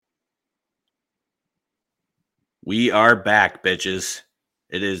We are back, bitches.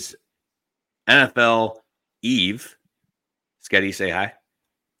 It is NFL Eve. Sketty, say hi.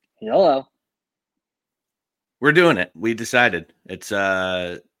 Hello. We're doing it. We decided. It's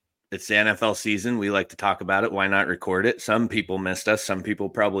the NFL season. We like to talk about it. Why not record it? Some people missed us. Some people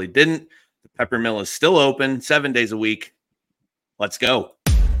probably didn't. The Pepper Mill is still open 7 days a week. Let's go.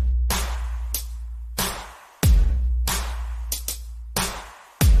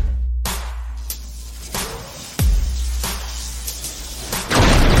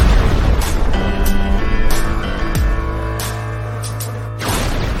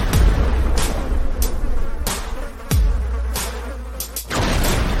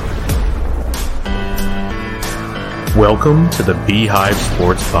 Welcome to the Beehive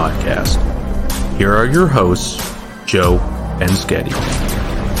Sports Podcast. Here are your hosts, Joe and Sketty.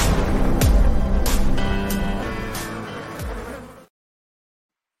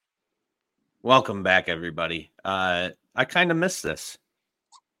 Welcome back, everybody. I kind of missed this.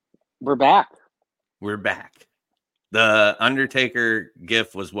 We're back. We're back. The Undertaker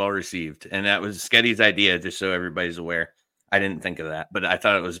gif was well received, and that was Sketty's idea, just so everybody's aware. I didn't think of that, but I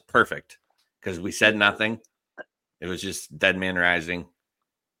thought it was perfect because we said nothing. It was just Dead Man Rising,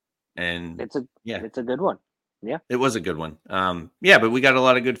 and it's a good one. Yeah, it was a good one. But we got a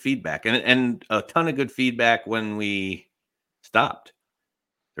lot of good feedback, and a ton of good feedback when we stopped.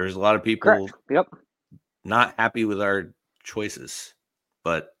 There was a lot of people not happy with our choices,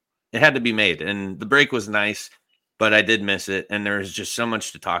 but it had to be made. And the break was nice, but I did miss it, and there was just so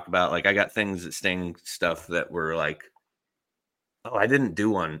much to talk about. Like I got things that Sting stuff that were like, oh, I didn't do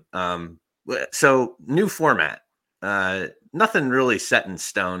one. So new format. Nothing really set in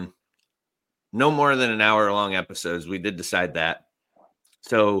stone. No more than an hour long episodes. We did decide that.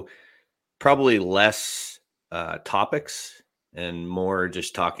 So probably less topics and more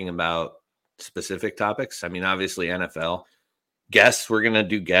just talking about specific topics. I mean, obviously NFL guests, we're going to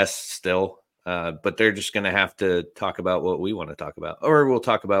do guests still, but they're just going to have to talk about what we want to talk about, or we'll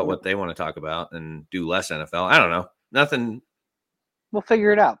talk about what they want to talk about and do less NFL. I don't know. Nothing. We'll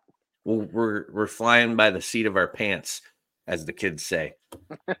figure it out. We're flying by the seat of our pants, as the kids say,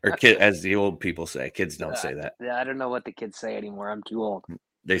 or as the old people say. Kids don't say that. Yeah, I don't know what the kids say anymore. I'm too old.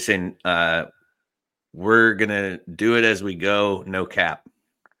 They say we're gonna do it as we go. No cap.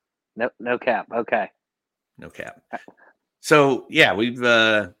 No cap. Okay. No cap. So yeah, we've.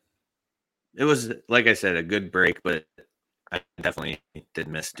 It was, like I said, a good break, but I definitely did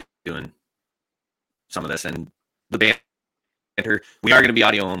miss doing some of this and the band. We are going to be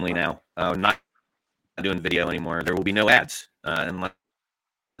audio only now, not doing video anymore. There will be no ads unless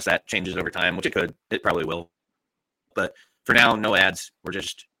that changes over time, which it could. It probably will. But for now, no ads. We're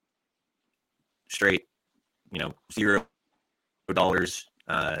just straight, $0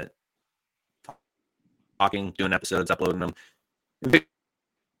 talking, doing episodes, uploading them. If it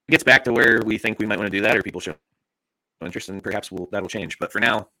gets back to where we think we might want to do that, or people show interest, and perhaps that'll change. But for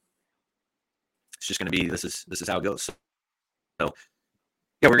now, it's just going to be this is how it goes. So,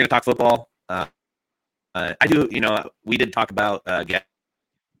 yeah, we're going to talk football. I do, we did talk about guests,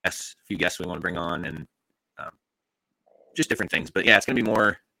 a few guests we want to bring on, and just different things. But yeah, it's going to be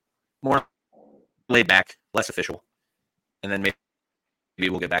more laid back, less official, and then maybe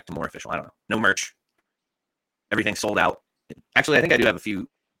we'll get back to more official. I don't know. No merch. Everything's sold out. Actually, I think I do have a few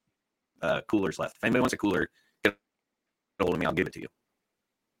coolers left. If anybody wants a cooler, get a hold of me. I'll give it to you.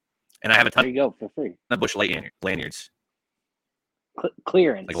 And I have a ton. There you go for free. Of Bush lanyards.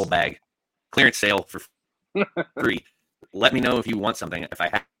 Clearance. Like a whole bag. Clearance sale for free. Let me know if you want something. If I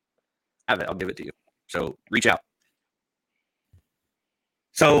have it, I'll give it to you. So reach out.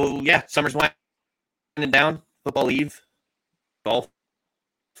 So yeah, summer's winding down. Football Eve. Golf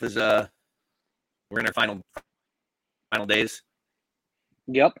is we're in our final days.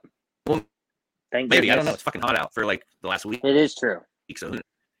 Yep. Well, Thank maybe goodness. I don't know. It's fucking hot out for like the last week. It is true. So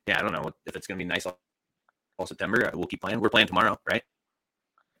yeah, I don't know if it's gonna be nice all September. We'll keep playing. We're playing tomorrow, right?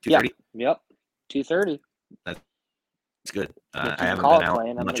 2:30. Yep. 2:30. That's good. I haven't been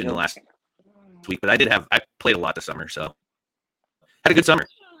out much in the last week, but I played a lot this summer, so had a good summer.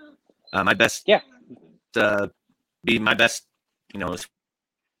 My best. Yeah. Be my best. As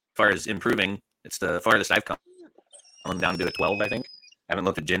far as improving, it's the farthest I've come. I'm down to a 12, I think. I haven't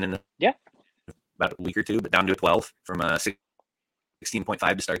looked at gin in about a week or two, but down to a 12 from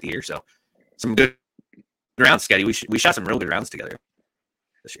 16.5 to start the year. So some good rounds, Sketty. We shot some real good rounds together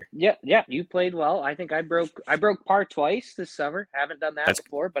this year. Yeah. You played well. I think I broke par twice this summer. Haven't done that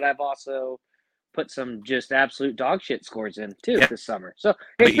before, but I've also put some just absolute dog shit scores in too this summer. So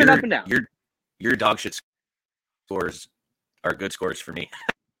it's been up and down. Your dog shit scores are good scores for me.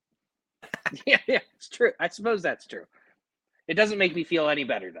 Yeah, it's true. I suppose that's true. It doesn't make me feel any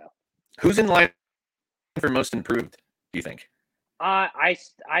better, though. Who's in line for most improved, do you think? I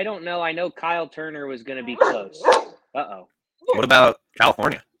don't know. I know Kyle Turner was going to be close. Uh-oh. What about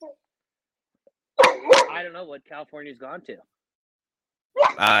California? I don't know what California's gone to.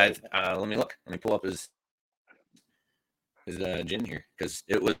 Let me look. Let me pull up his gin here, because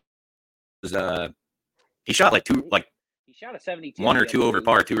it was he shot he shot a 72. One or two over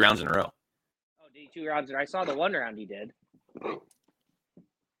par 2 rounds in a row. Oh, did he 2 rounds? I saw the 1 round he did.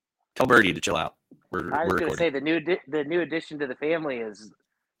 Tell Birdie to chill out. I was going to say the new addition to the family is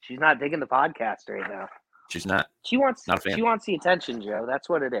she's not digging the podcast right now. She's not. She wants not a fan. She wants the attention, Joe. That's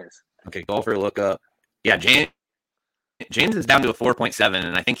what it is. Okay, golfer look up. Yeah, James is down to a 4.7,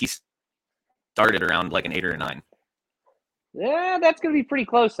 and I think he started around like an 8 or a 9. Yeah, that's going to be pretty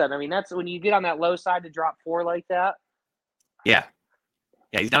close then. I mean, that's when you get on that low side to drop 4 like that. Yeah,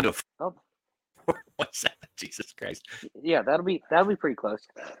 he's down to a 4.7. Jesus Christ. Yeah, that'll be pretty close.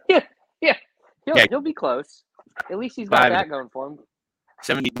 Yeah. He'll be close. At least he's got that going for him.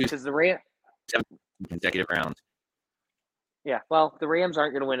 72 because the Rams 7 consecutive rounds. Yeah, well, the Rams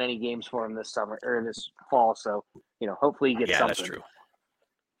aren't going to win any games for him this summer or this fall, so hopefully he gets something. Yeah, that's true.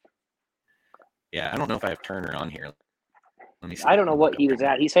 Yeah, I don't know if I have Turner on here. Let me see. I don't know what he was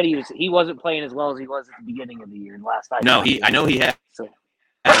at. He said he wasn't playing as well as he was at the beginning of the year. And last time, I know he had. So.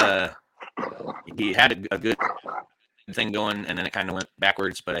 He had a good thing going, and then it kind of went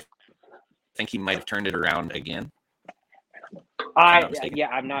backwards. But I think he might have turned it around again.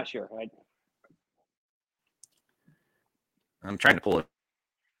 I'm not sure. I'm trying to pull it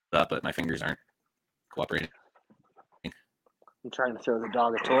up, but my fingers aren't cooperating. I'm trying to throw the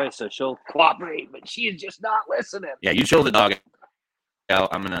dog a toy so she'll cooperate, but she is just not listening. Yeah, you show the dog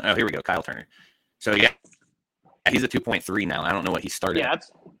out. Here we go, Kyle Turner. So, yeah, he's a 2.3 now. I don't know what he started at.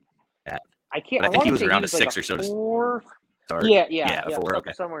 I can't. But I think he was around a 6 or so to start. Yeah, 4,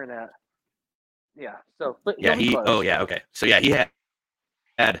 okay. Somewhere in that. Yeah, so, but okay. So, yeah, he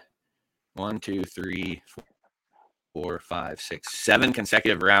had 1, 2, 3, 4, 5, 6, 7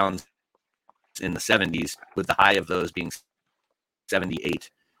 consecutive rounds in the 70s, with the high of those being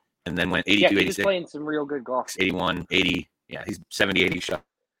 78, and then went 82, 86. He's playing some real good golf. 81, 80. Yeah, he's 70, 80 shot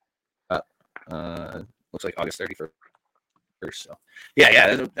up. Looks like August 31st. So,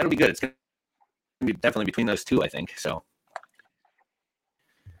 yeah, that'll be good. It's going to be definitely between those two, I think. So,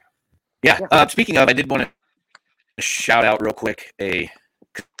 yeah. Speaking of, I did want to shout out real quick because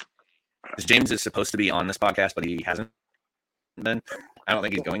James is supposed to be on this podcast, but he hasn't been. I don't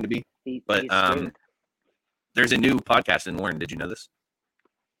think he's going to be. But there's a new podcast in Warren. Did you know this?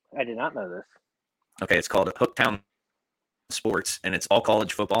 I did not know this. Okay, it's called Hooktown Sports, and it's all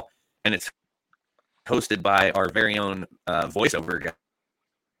college football, and it's hosted by our very own voiceover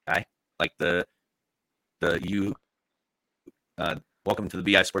guy, like the welcome to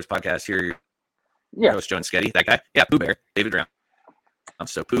the BI Sports Podcast. Here, your host Joe Sketty, that guy, Pooh Bear, David Brown.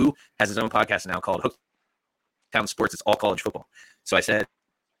 So Pooh has his own podcast now called Hooktown Sports. It's all college football. So I said,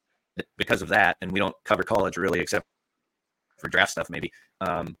 because of that, and we don't cover college really except for draft stuff maybe.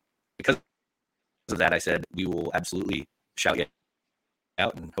 Because of that, I said we will absolutely shout you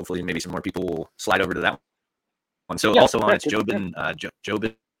out, and hopefully maybe some more people will slide over to that one. So also on it's Jobin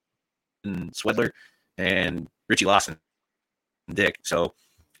Swedler and Richie Lawson and Dick. So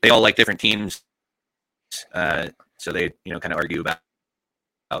they all like different teams. So they kind of argue about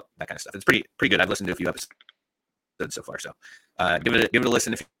that kind of stuff. It's pretty good. I've listened to a few episodes so far. So give it a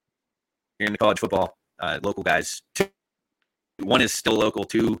listen if you're into college football. Local guys. 1 is still local.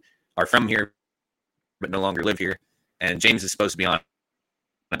 2 are from here but no longer live here. And James is supposed to be on,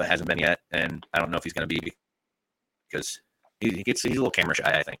 but hasn't been yet. And I don't know if he's going to be, because he's a little camera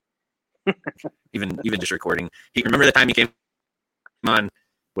shy, I think. even just recording. Remember the time he came on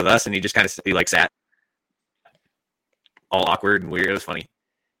with us and he just kind of sat all awkward and weird. It was funny.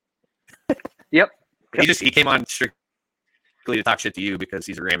 Yep. He came on strictly to talk shit to you because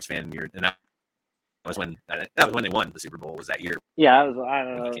he's a Rams fan. And that was when they won the Super Bowl. Was that year? Yeah, I don't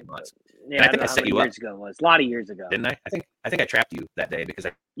know. Yeah, I think I set you up. Years ago it was a lot of years ago, didn't I? I think I trapped you that day because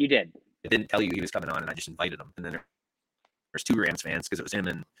you did. I didn't tell you he was coming on, and I just invited him. And then there's 2 Rams fans because it was him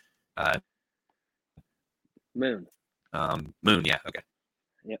and Moon. Moon, yeah, okay.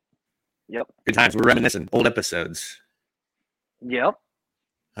 Yep. Good times. We're reminiscing old episodes. Yep.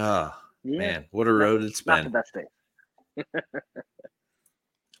 Oh man, what a road it's been. Not the best day.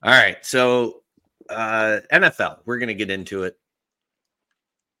 All right, so NFL. We're gonna get into it.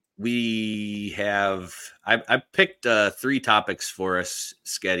 We have I picked 3 topics for us,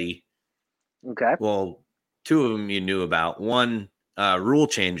 Sketty. Okay. Well, 2 of them you knew about. One, rule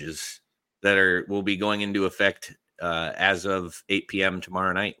changes that will be going into effect as of 8 p.m.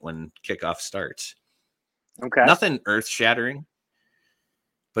 tomorrow night when kickoff starts. Okay. Nothing earth-shattering,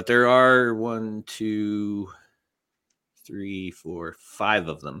 but there are 1, 2, 3, 4, 5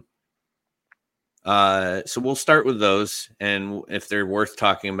 of them. So we'll start with those, and if they're worth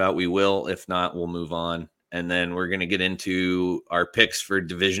talking about, we will. If not, we'll move on. And then we're going to get into our picks for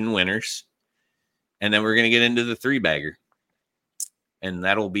division winners. And then we're going to get into the 3-bagger. And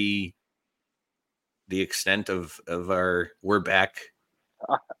that'll be the extent of our We're Back.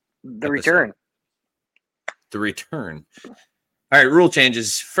 The return. The return. All right, rule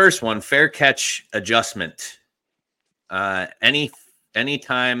changes. First one, fair catch adjustment.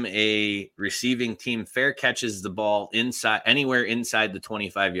 Anytime a receiving team fair catches the ball anywhere inside the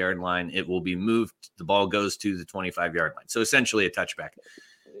 25-yard line, it will be moved. The ball goes to the 25-yard line. So essentially a touchback.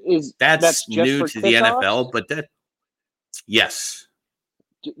 That's new to the NFL, but yes.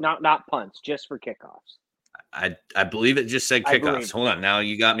 Not punts, just for kickoffs. I believe it just said kickoffs. Hold on. Now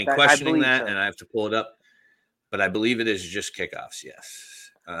you got me questioning that, and I have to pull it up. But I believe it is just kickoffs, yes.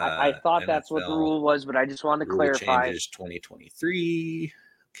 I thought that's what the rule was, but I just wanted to clarify. Changes 2023.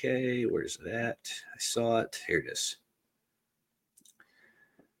 Okay, where's it at? I saw it. Here it is.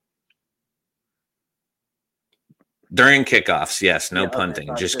 During kickoffs, yes, no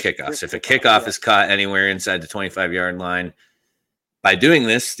punting, just kickoffs. If a kickoff is caught anywhere inside the 25-yard line, by doing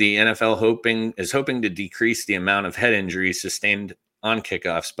this, the NFL is hoping to decrease the amount of head injuries sustained on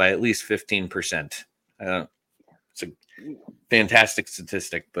kickoffs by at least 15%. It's a fantastic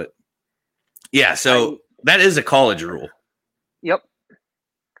statistic, but yeah, so that is a college rule. Yep.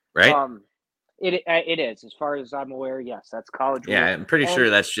 Right? It is, as far as I'm aware. Yes, that's college rule. Yeah, I'm pretty sure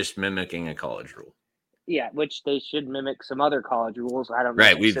that's just mimicking a college rule. Yeah, which they should mimic some other college rules. I don't know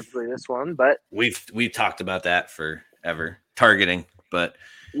specifically this one, but we've talked about that forever, targeting, but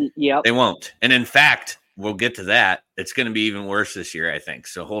they won't. And in fact, we'll get to that. It's going to be even worse this year, I think.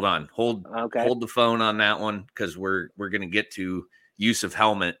 So hold on, hold the phone on that one, because we're going to get to use of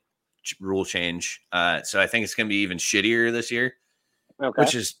helmet rule change. So I think it's going to be even shittier this year,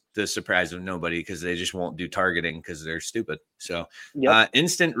 which is the surprise of nobody, because they just won't do targeting because they're stupid. So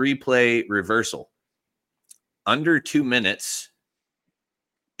instant replay reversal. Under 2 minutes,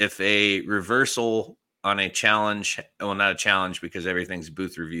 if a reversal on a challenge, well, not a challenge because everything's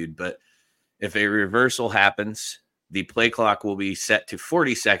booth reviewed, but if a reversal happens, the play clock will be set to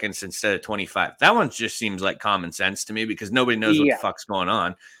 40 seconds instead of 25. That one just seems like common sense to me, because nobody knows what the fuck's going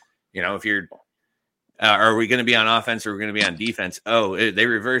on. You know, if you're, are we going to be on offense or are we going to be on defense? Oh, they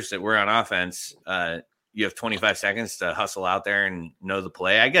reversed it. We're on offense. You have 25 seconds to hustle out there and know the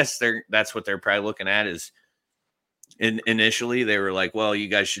play. I guess that's what they're probably looking at is, initially they were like, well, you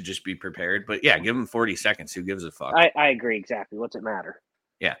guys should just be prepared. But yeah, give them 40 seconds. Who gives a fuck? I agree exactly. What's it matter?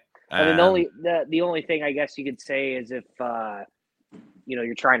 Yeah. I mean, the only thing I guess you could say is if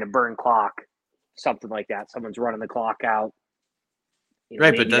you're trying to burn clock, something like that. Someone's running the clock out.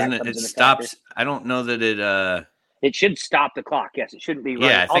 Right, but doesn't it stops? I don't know that it should stop the clock. Yes, it shouldn't be running.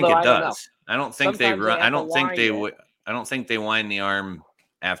 Yeah, I think it does. I don't think they run. I don't think they would. I don't think they wind the arm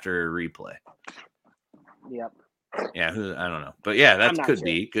after a replay. Yep. Yeah, I don't know. But yeah, that could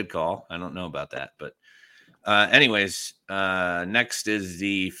be. Good call. I don't know about that. But anyways, next is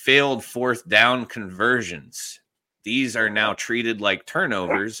the failed fourth down conversions. These are now treated like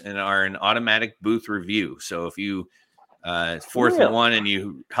turnovers and are an automatic booth review. So if you fourth and one and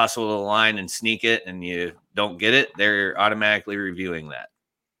you hustle the line and sneak it and you don't get it, they're automatically reviewing that.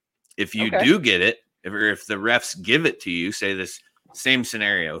 If you do get it, if the refs give it to you, say this same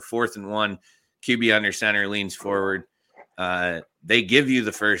scenario, 4th and 1, QB under center leans forward. They give you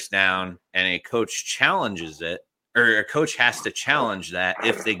the first down and a coach challenges it, or a coach has to challenge that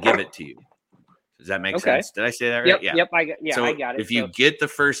if they give it to you. Does that make sense? Did I say that right? Yep, I got it. If you get the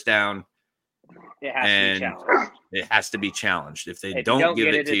first down, it has to be challenged. It has to be challenged. If they don't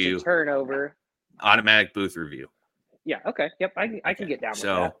give it to you, it's a turnover. Automatic booth review. Yeah, okay. Yep, I can get down with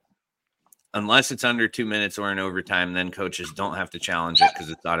that. Unless it's under 2 minutes or in overtime, then coaches don't have to challenge it because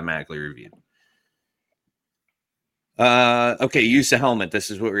it's automatically reviewed. Okay, use a helmet. This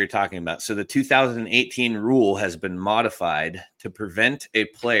is what we were talking about. So the 2018 rule has been modified to prevent a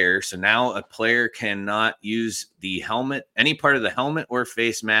player. So now a player cannot use the helmet, any part of the helmet or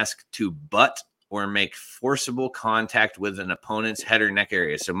face mask, to butt or make forcible contact with an opponent's head or neck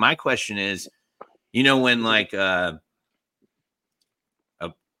area. So my question is, when like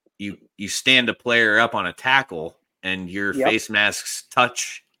you stand a player up on a tackle and your face masks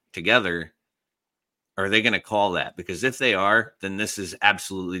touch together, are they going to call that? Because if they are, then this has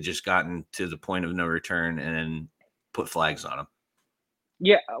absolutely just gotten to the point of no return and put flags on them.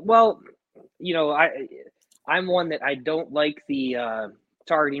 Yeah, well, I'm one that I don't like the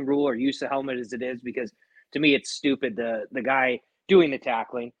targeting rule or use the helmet as it is, because to me it's stupid. The guy doing the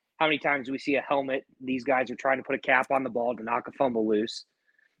tackling, how many times do we see a helmet? These guys are trying to put a cap on the ball to knock a fumble loose.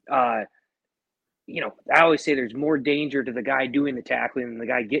 I always say there's more danger to the guy doing the tackling than the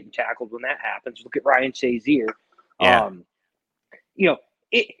guy getting tackled when that happens. Look at Ryan Shazier. Yeah.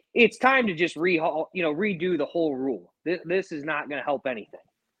 It's time to just redo the whole rule. This is not going to help anything.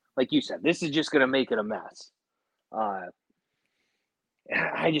 Like you said, this is just going to make it a mess. I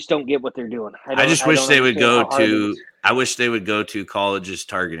just don't get what they're doing. I wish they would go to college's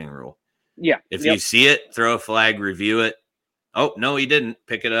targeting rule. Yeah. If you see it, throw a flag, review it. Oh, no, he didn't.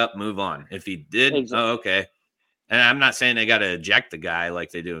 Pick it up, move on. If he did, exactly. Oh, okay. And I'm not saying they got to eject the guy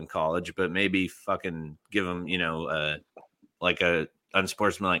like they do in college, but maybe fucking give him, like a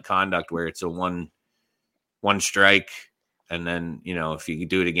unsportsmanlike conduct where it's a one strike, and then, if you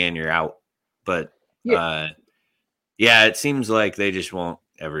do it again, you're out. But it seems like they just won't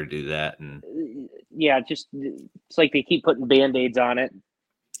ever do that. And it's like they keep putting Band-Aids on it.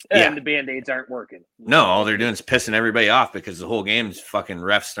 And the Band-Aids aren't working. No, all they're doing is pissing everybody off because the whole game's fucking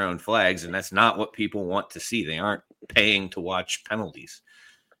refs throwing flags, and that's not what people want to see. They aren't paying to watch penalties.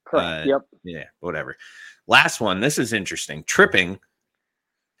 Correct. Yep. Yeah, whatever. Last one. This is interesting. Tripping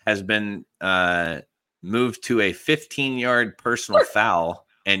has been moved to a 15-yard personal foul,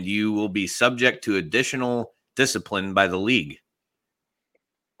 and you will be subject to additional discipline by the league.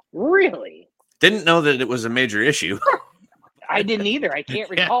 Really? Didn't know that it was a major issue. I didn't either. I can't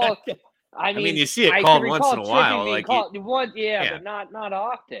recall. I mean, you see it called once in a while, like but not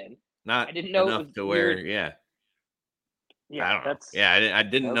often. I didn't know enough to where, I don't know. I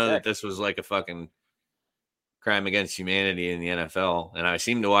didn't know that this was like a fucking crime against humanity in the NFL, and I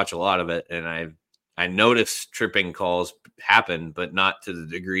seem to watch a lot of it, and I noticed tripping calls happen, but not to the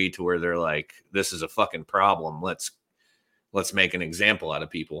degree to where they're like, "This is a fucking problem. Let's make an example out of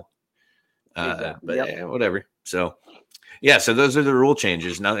people." But whatever. So. Yeah, so those are the rule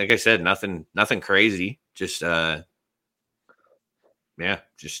changes. Now, like I said, nothing crazy. Just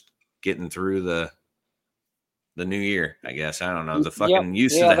just getting through the new year, I guess. I don't know. The fucking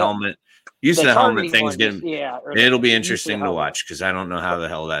use of the helmet. Use of the helmet thing's getting it'll be interesting to watch because I don't know how the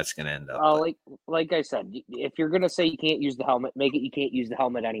hell that's gonna end up. Like I said, if you're gonna say you can't use the helmet, make it you can't use the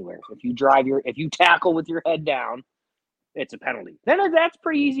helmet anywhere. If you tackle with your head down, it's a penalty. Then that's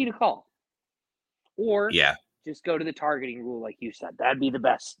pretty easy to call. Or just go to the targeting rule, like you said. That'd be the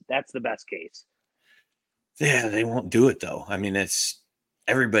best. That's the best case. Yeah, they won't do it, though. I mean,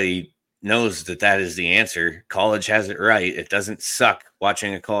 everybody knows that is the answer. College has it right. It doesn't suck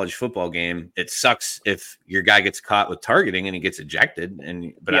watching a college football game. It sucks if your guy gets caught with targeting and he gets ejected.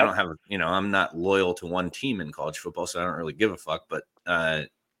 But I don't have, I'm not loyal to one team in college football, so I don't really give a fuck. But,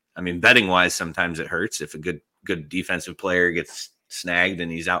 betting wise, sometimes it hurts if a good defensive player gets snagged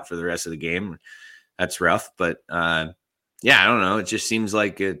and he's out for the rest of the game. That's rough, but I don't know. It just seems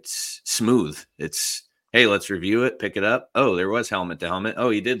like it's smooth. It's, hey, let's review it, pick it up. Oh, there was helmet to helmet. Oh,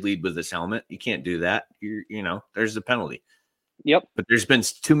 he did lead with this helmet. You can't do that. There's the penalty. Yep. But there's been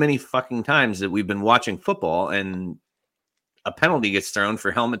too many fucking times that we've been watching football and a penalty gets thrown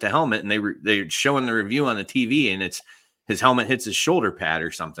for helmet to helmet, and they're showing the review on the TV, and it's his helmet hits his shoulder pad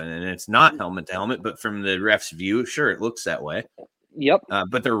or something, and it's not helmet to helmet, but from the ref's view, sure, it looks that way. Yep.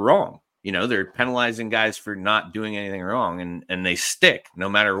 But they're wrong. They're penalizing guys for not doing anything wrong, and they stick no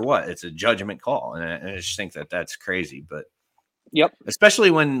matter what. It's a judgment call, and I just think that's crazy. But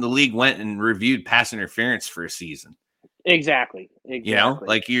especially when the league went and reviewed pass interference for a season. Exactly.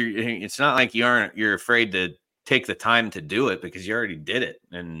 Like it's not like you're afraid to take the time to do it because you already did it,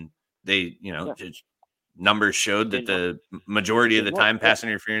 and they numbers showed that the majority of the time pass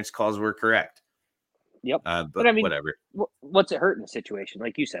interference calls were correct. Yep. But I mean, whatever. What's it hurt in a situation?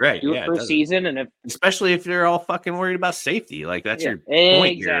 Like you said, right, do it for a season. And especially if they're all fucking worried about safety. Like that's your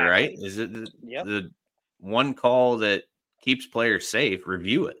point here, right? Is it the one call that keeps players safe?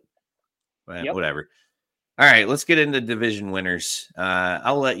 Review it. Whatever. All right, let's get into division winners.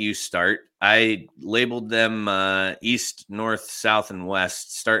 I'll let you start. I labeled them East, North, South, and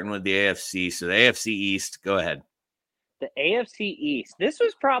West, starting with the AFC. So the AFC East, go ahead. The AFC East. This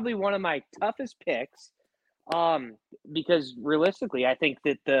was probably one of my toughest picks because realistically, I think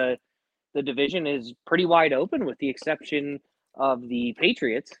that the division is pretty wide open with the exception of the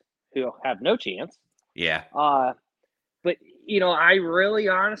Patriots, who have no chance. Yeah. But, I really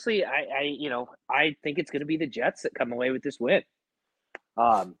honestly, I think it's going to be the Jets that come away with this win.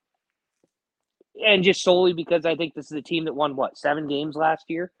 And just solely because I think this is a team that won, 7 games last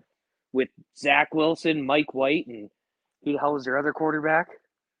year with Zach Wilson, Mike White, and who the hell was their other quarterback?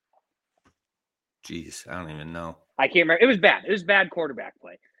 Jeez, I don't even know. I can't remember. It was bad. It was bad quarterback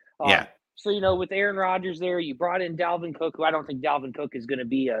play. Yeah. So, with Aaron Rodgers there, you brought in Dalvin Cook, who I don't think Dalvin Cook is going to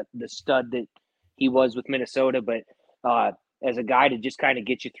be the stud that he was with Minnesota, but as a guy to just kind of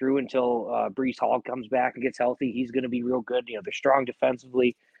get you through until Breece Hall comes back and gets healthy, he's going to be real good. They're strong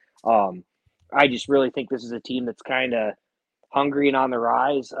defensively. I just really think this is a team that's kind of hungry and on the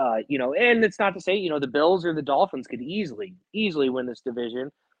rise. And it's not to say, the Bills or the Dolphins could easily win this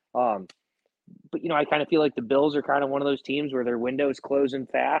division. But, I kind of feel like the Bills are kind of one of those teams where their window is closing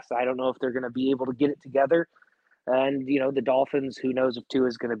fast. I don't know if they're going to be able to get it together. And, the Dolphins, who knows if Tua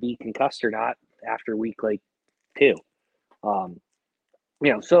is going to be concussed or not after week 2.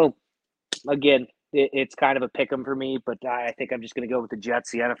 So again, it's kind of a pick 'em for me, but I think I'm just going to go with the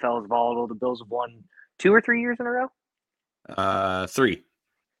Jets. The NFL is volatile. The Bills have won 2 or 3 years in a row. 3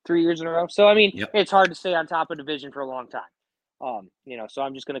 years in a row. So, It's hard to stay on top of division for a long time. So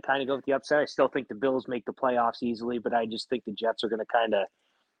I'm just going to kind of go with the upset. I still think the Bills make the playoffs easily, but I just think the Jets are going to kind of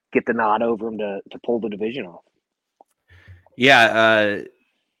get the nod over them to pull the division off. Yeah.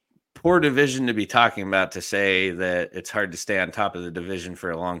 Poor division to be talking about to say that it's hard to stay on top of the division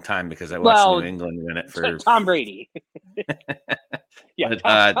for a long time because I watched New England win it for Tom Brady. Yeah.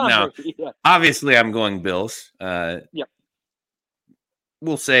 But, Tom Brady, yeah. Obviously I'm going Bills. Yep.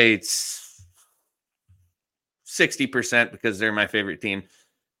 We'll say it's 60% because they're my favorite team,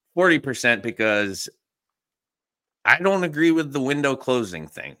 40% because I don't agree with the window closing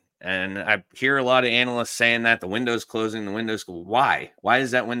thing. And I hear a lot of analysts saying that the window's closing, Why? Why is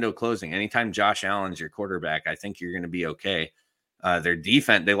that window closing? Anytime Josh Allen's your quarterback, I think you're going to be okay. Their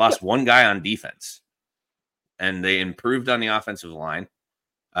defense, they lost one guy on defense and they improved on the offensive line.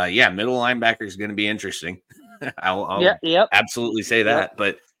 Middle linebacker is going to be interesting. I'll absolutely say that.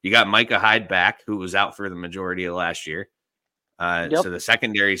 But you got Micah Hyde back, who was out for the majority of last year. So the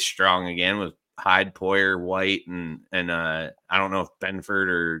secondary is strong again with Hyde, Poyer, White, and I don't know if Benford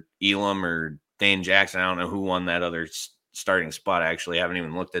or Elam or Dane Jackson. I don't know who won that other starting spot. I actually haven't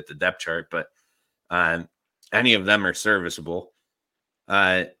even looked at the depth chart, but any of them are serviceable.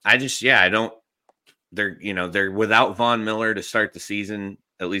 They're without Von Miller to start the season,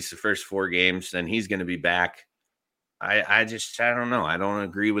 at least the first 4 games. Then he's going to be back. I don't know. I don't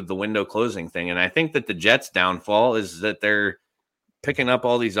agree with the window closing thing. And I think that the Jets' downfall is that they're picking up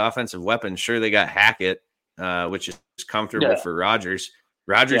all these offensive weapons. Sure, they got Hackett, which is comfortable for Rodgers.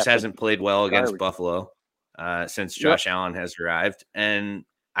 Rodgers hasn't played well against Buffalo since Josh Allen has arrived. And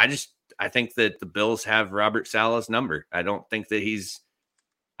I think that the Bills have Robert Saleh's number. I don't think he's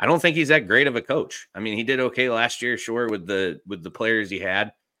that great of a coach. I mean, he did okay last year, sure, with the players he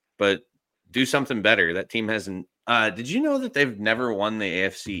had, but do something better. That team hasn't. Did you know that they've never won the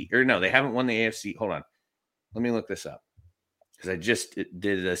AFC? Or no, they haven't won the AFC. Hold on. Let me look this up. Because I just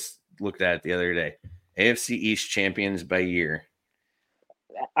looked at it the other day. AFC East champions by year.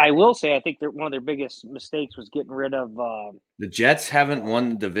 I will say, I think one of their biggest mistakes was getting rid of. The Jets haven't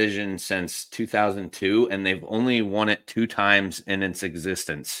won the division since 2002, and they've only won it 2 times in its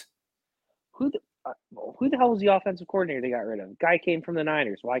existence. Who the hell was the offensive coordinator they got rid of? Guy came from the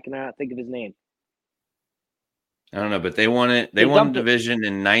Niners. Why can I not think of his name? I don't know, but they won it. They won the division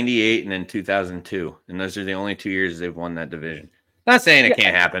in 98 and in 2002, and those are the only 2 years they've won that division. Not saying it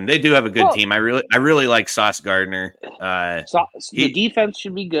can't happen. They do have a good team. I really like Sauce Gardner. The defense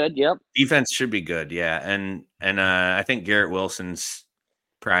should be good. Yep, defense should be good. Yeah, and I think Garrett Wilson's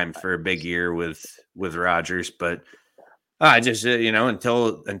primed for a big year with Rodgers, but I just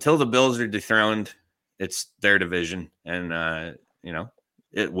until the Bills are dethroned, it's their division, and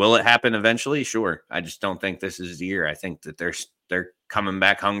will it happen eventually? Sure. I just don't think this is the year. I think that they're coming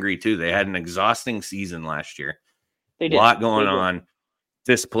back hungry too. They had an exhausting season last year. They did. A lot going on.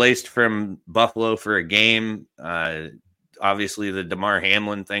 Displaced from Buffalo for a game. Obviously, the DeMar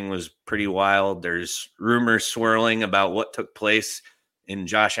Hamlin thing was pretty wild. There's rumors swirling about what took place in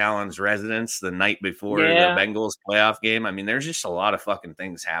Josh Allen's residence the night before the Bengals playoff game. I mean, there's just a lot of fucking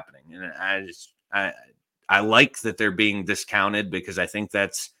things happening. And I like that they're being discounted because I think they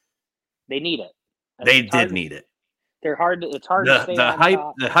need it. They did need it. It's hard to stay on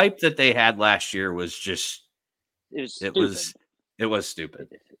top. The hype that they had last year was just it was stupid.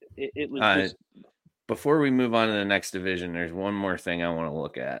 It was before we move on to the next division, there's one more thing I want to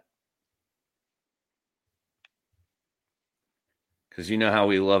look at. Because you know how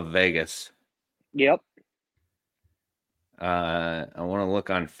we love Vegas. Yep. I want to look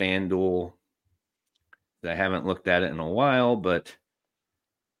on FanDuel. I haven't looked at it in a while, but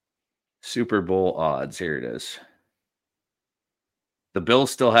Super Bowl odds. Here it is. The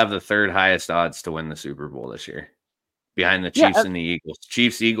Bills still have the 3rd highest odds to win the Super Bowl this year. behind the Chiefs and the Eagles.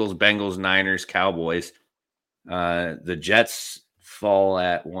 Chiefs, Eagles, Bengals, Niners, Cowboys. The Jets fall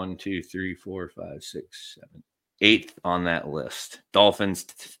at 1, 2, 3, 4, 5, 6, 7, 8th on that list. Dolphins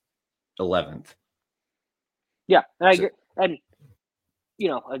 11th. Yeah, and I agree. And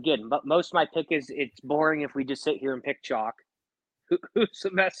again, most of my pick is it's boring if we just sit here and pick chalk. Who's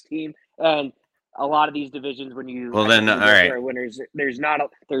the best team? And a lot of these divisions, when you all right, winners, there's not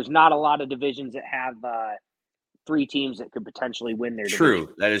a lot of divisions that have 3 teams that could potentially win their division.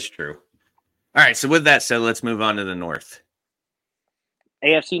 True, that is true. All right, so with that said, let's move on to the North.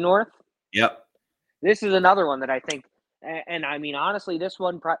 AFC North? Yep. This is another one that I think, and I mean, honestly, this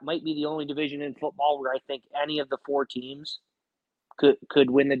one might be the only division in football where I think any of the 4 teams could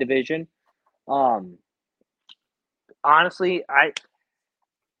win the division. Honestly,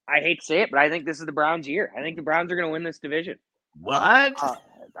 I hate to say it, but I think this is the Browns' year. I think the Browns are going to win this division. What?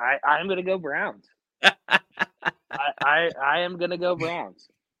 I'm going to go Browns. I am going to go Browns.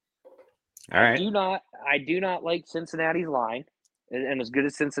 All right. I do not like Cincinnati's line, and as good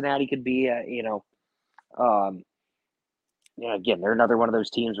as Cincinnati could be, again, they're another one of those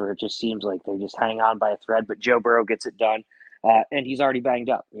teams where it just seems like they just hang on by a thread. But Joe Burrow gets it done, and he's already banged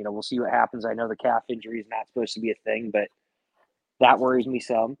up. We'll see what happens. I know the calf injury is not supposed to be a thing, but that worries me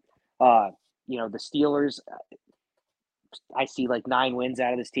some. The Steelers, I see like 9 wins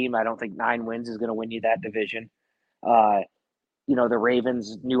out of this team. I don't think 9 wins is going to win you that division. The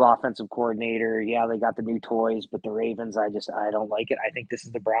Ravens, new offensive coordinator. Yeah, they got the new toys, but the Ravens, I don't like it. I think this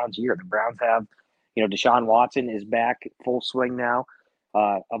is the Browns' year. The Browns have, Deshaun Watson is back full swing now.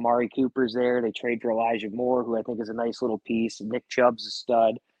 Amari Cooper's there. They trade for Elijah Moore, who I think is a nice little piece. Nick Chubb's a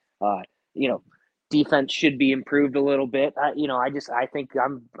stud. Defense should be improved a little bit. I think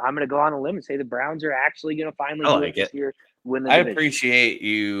I'm going to go on a limb and say the Browns are actually going to finally do it this year. Win the division. I appreciate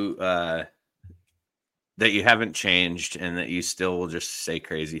you that you haven't changed and that you still will just say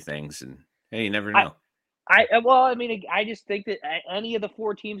crazy things. And hey, you never know. I just think that any of the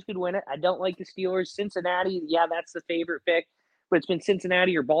 4 teams could win it. I don't like the Steelers. Cincinnati, yeah, that's the favorite pick. But it's been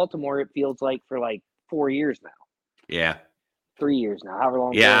Cincinnati or Baltimore, it feels like, for like 4 years now. Yeah. 3 years now, however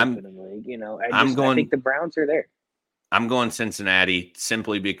long I've been in the league. I think the Browns are there. I'm going Cincinnati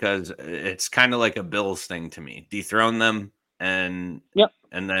simply because it's kind of like a Bills thing to me. Dethrone them and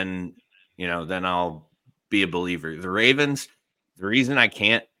then then I'll be a believer. The Ravens, the reason I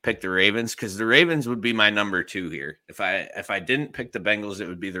can't pick the Ravens, because the Ravens would be my number 2 here. If I didn't pick the Bengals, it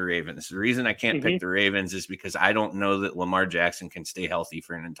would be the Ravens. The reason I can't pick the Ravens is because I don't know that Lamar Jackson can stay healthy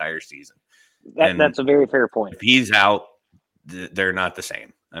for an entire season. That's a very fair point. If he's out, they're not the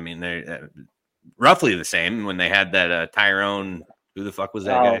same. I mean, they're roughly the same when they had that Tyrone. Who the fuck was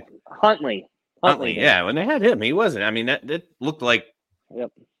that guy? Huntley. Yeah, when they had him, he wasn't. I mean, that looked like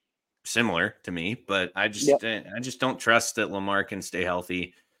similar to me, but I just don't trust that Lamar can stay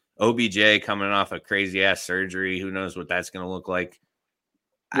healthy. OBJ coming off a crazy ass surgery. Who knows what that's going to look like?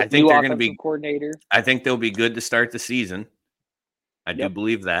 I think they're going to be coordinator. I think they'll be good to start the season. I do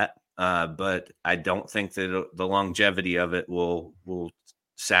believe that. But I don't think that the longevity of it will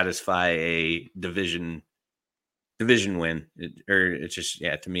satisfy a division win. It's just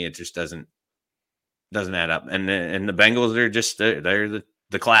to me it just doesn't add up. And the Bengals are just they're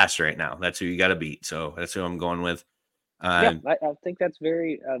the class right now. That's who you got to beat. So that's who I'm going with. I think that's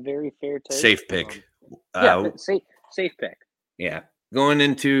very fair take. Safe pick. Safe pick. Yeah, going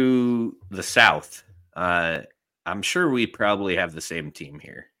into the South. I'm sure we probably have the same team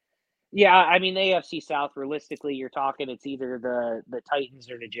here. Yeah, I mean, the AFC South, realistically, you're talking it's either the Titans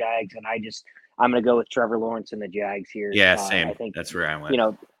or the Jags, and I'm going to go with Trevor Lawrence and the Jags here. Yeah, same. I think that's where I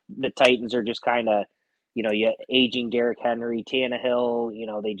went. The Titans are just kind of, aging Derrick Henry,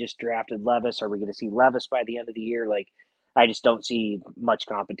 Tannehill, they just drafted Levis. Are we going to see Levis by the end of the year? Like, I just don't see much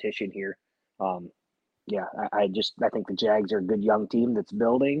competition here. I think the Jags are a good young team that's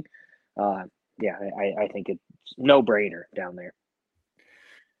building. I think it's no-brainer down there.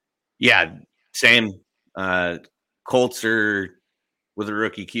 Yeah, same. Colts are with a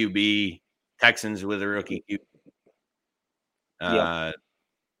rookie QB. Texans with a rookie QB.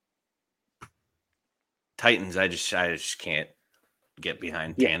 Titans, I just can't get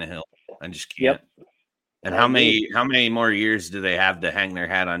behind Tannehill. I just can't. Yep. And how many more years do they have to hang their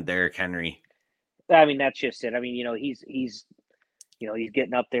hat on Derrick Henry? I mean, that's just it. I mean, he's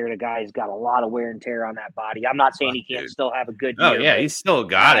getting up there. The guy's got a lot of wear and tear on that body. I'm not saying he can't still have a good year. Oh, yeah, he's still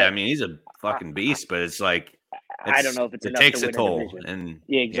got it. I mean, he's a fucking beast, but it's like I don't know if it takes to a toll.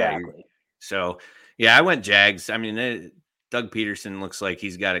 Exactly. I went Jags. I mean, Doug Peterson looks like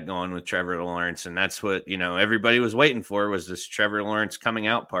he's got it going with Trevor Lawrence, and that's what everybody was waiting for was this Trevor Lawrence coming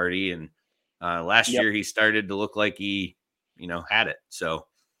out party. And Last year he started to look like he, had it. So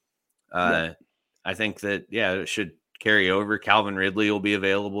I think that, it should carry over. Calvin Ridley will be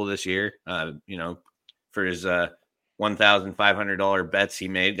available this year, for his $1,500 bets he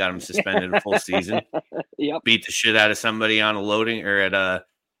made, got him suspended a full season. Beat the shit out of somebody on a loading or at a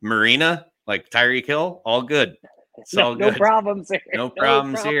marina like Tyreek Hill. All good. It's all good. No problems there. No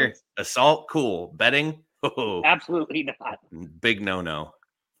problems here. Assault, cool. Betting, absolutely not. Big no.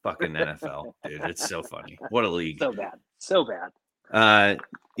 Fucking NFL, dude. It's so funny. What a league. So bad.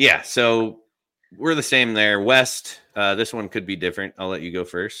 So we're the same there. West, this one could be different. I'll let you go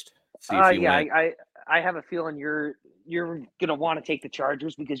first. See if you win. I have a feeling you're gonna want to take the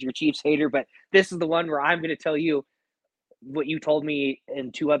Chargers because you're a Chiefs hater, but this is the one where I'm gonna tell you what you told me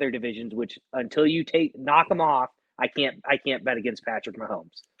in 2 other divisions, which until you knock them off, I can't bet against Patrick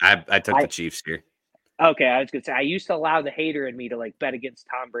Mahomes. I took the Chiefs here. Okay, I was gonna say I used to allow the hater in me to like bet against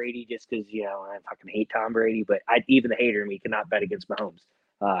Tom Brady just because I fucking hate Tom Brady, but even the hater in me cannot bet against Mahomes.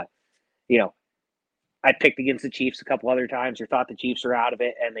 I picked against the Chiefs a couple other times or thought the Chiefs are out of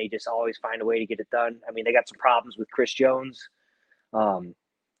it, and they just always find a way to get it done. I mean, they got some problems with Chris Jones.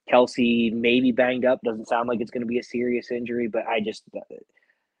 Kelsey maybe banged up. Doesn't sound like it's going to be a serious injury, but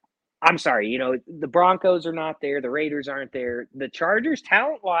I'm sorry. The Broncos are not there. The Raiders aren't there. The Chargers,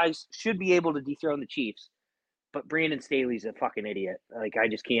 talent-wise, should be able to dethrone the Chiefs. But Brandon Staley's a fucking idiot. Like, I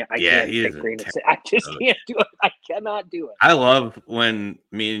just can't. I can't pick Brandon Staley. I just can't do it. I cannot do it. I love when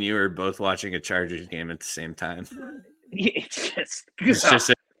me and you are both watching a Chargers game at the same time. It's just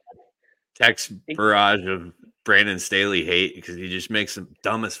a text barrage of Brandon Staley hate because he just makes some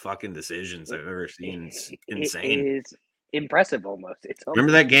dumbest fucking decisions I've ever seen. It's insane. It is impressive almost.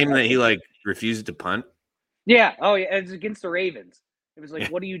 Remember that game that he refused to punt? Yeah. Oh yeah. It was against the Ravens. It was like,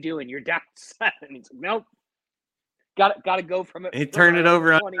 what are you doing? You're down 7. He's like, nope. Got to go from it. He turned it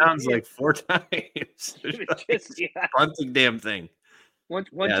over on downs like 4 times. Punting damn thing. Once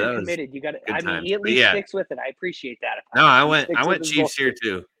you're committed, you got to. I mean, he at least sticks with it. I appreciate that. No, I went Chiefs here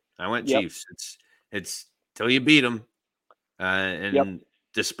too. I went Chiefs. It's till you beat them, and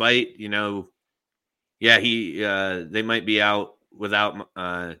despite they might be out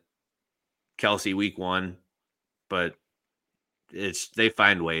without Kelsey week 1, but they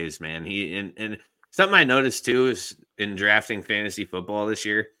find ways, man. And something I noticed too is in drafting fantasy football this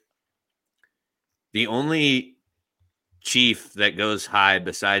year, the only Chief that goes high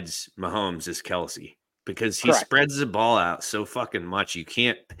besides Mahomes is Kelsey because he spreads the ball out so fucking much. You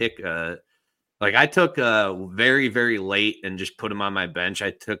can't pick I took very, very late and just put him on my bench.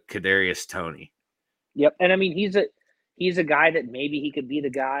 I took Kadarius Toney. Yep. And I mean, he's a guy that maybe he could be the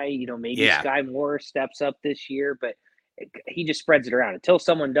guy, maybe Sky Moore steps up this year, but he just spreads it around until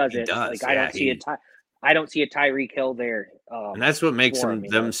someone does it. I don't see a Tyreek Hill there. And that's what makes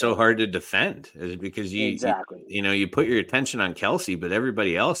them so hard to defend is because you put your attention on Kelsey, but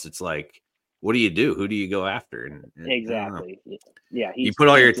everybody else, it's like, what do you do? Who do you go after? And exactly. Yeah. You put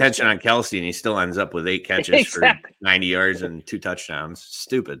all your attention on Kelsey and he still ends up with 8 catches for 90 yards and 2 touchdowns.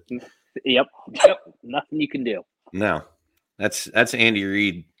 Stupid. Yep. Nothing you can do. No, that's Andy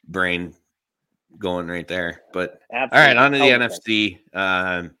Reid brain going right there. But absolutely. All right, on to the NFC.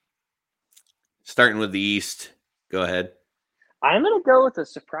 Starting with the East. Go ahead. I'm going to go with a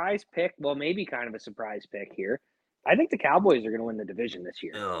surprise pick. Well, maybe kind of a surprise pick here. I think the Cowboys are going to win the division this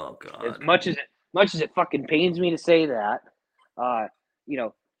year. Oh God! As much as it fucking pains me to say that, the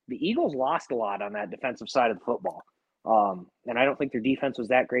Eagles lost a lot on that defensive side of the football, and I don't think their defense was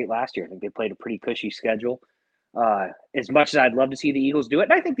that great last year. I think they played a pretty cushy schedule. As much as I'd love to see the Eagles do it,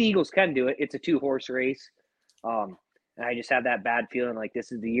 and I think the Eagles can do it. It's a 2-horse race, and I just have that bad feeling like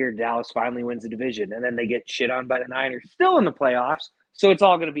this is the year Dallas finally wins the division, and then they get shit on by the Niners, still in the playoffs. So it's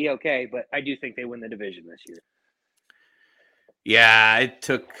all going to be okay, but I do think they win the division this year. Yeah,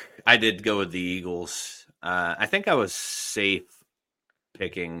 I did go with the Eagles. I think I was safe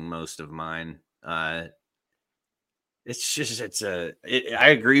picking most of mine. I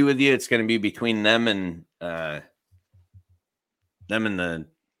agree with you. It's going to be between them and the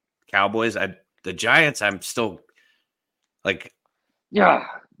Cowboys. The Giants, I'm still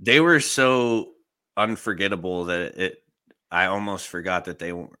they were so unforgettable that I almost forgot that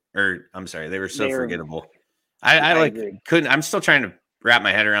they were, they were so forgettable. I couldn't. I'm still trying to wrap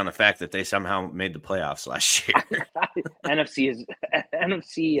my head around the fact that they somehow made the playoffs last year.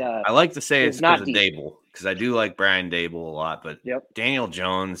 NFC. I like to say it's because of Dable because I do like Brian Dable a lot, but Daniel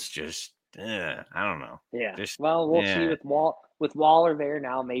Jones just I don't know. Yeah. We'll see with Waller there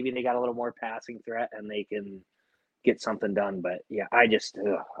now. Maybe they got a little more passing threat and they can get something done. But yeah, I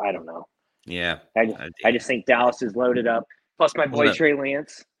don't know. Yeah, I just think Dallas is loaded up. Plus my boy Trey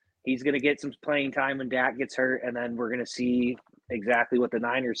Lance. He's going to get some playing time when Dak gets hurt, and then we're going to see exactly what the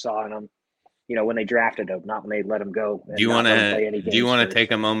Niners saw in him, when they drafted him, not when they let him go. Do you want to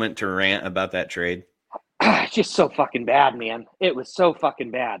take a moment to rant about that trade? It's just so fucking bad, man. It was so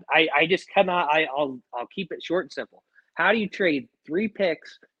fucking bad. I just cannot. I'll keep it short and simple. How do you trade 3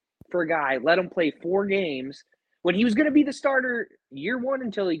 picks for a guy, let him play 4 games when he was going to be the starter year 1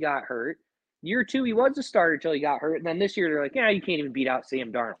 until he got hurt? Year 2, he was the starter until he got hurt. And then this year, they're like, yeah, you can't even beat out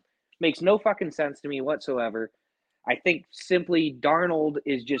Sam Darnold. Makes no fucking sense to me whatsoever. I think simply Darnold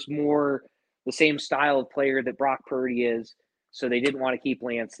is just more the same style of player that Brock Purdy is. So they didn't want to keep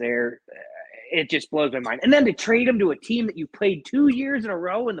Lance there. It just blows my mind. And then to trade him to a team that you played 2 years in a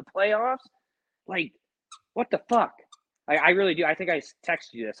row in the playoffs, like, what the fuck? I really do. I think I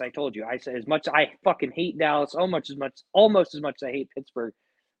texted you this. I told you. I said, as much I fucking hate Dallas, almost as much as I hate Pittsburgh,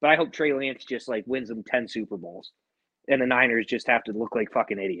 but I hope Trey Lance just like wins them 10 Super Bowls, and the Niners just have to look like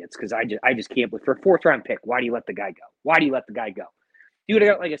fucking idiots because I just can't believe for a 4th round pick. Why do you let the guy go? You would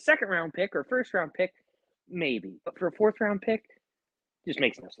have got like a 2nd round pick or a 1st round pick, maybe, but for a 4th round pick, just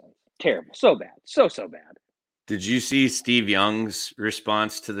makes no sense. Terrible, so bad, so bad. Did you see Steve Young's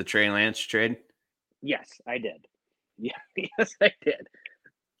response to the Trey Lance trade? Yes, I did. Yeah, yes, I did.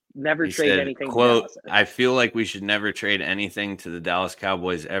 Never he trade said, anything. Quote, I feel like we should never trade anything to the Dallas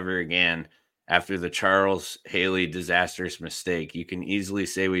Cowboys ever again after the Charles Haley disastrous mistake. You can easily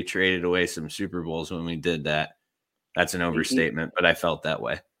say we traded away some Super Bowls when we did that. That's an overstatement, but I felt that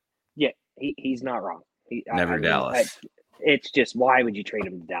way. Yeah, he's not wrong. Dallas. It's just, why would you trade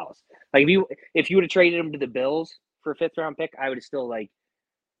him to Dallas? Like if you would have traded him to the Bills for a 5th round pick, I would have still like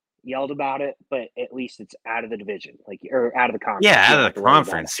yelled about it, but at least it's out of the division, or out of the conference. Yeah, out of the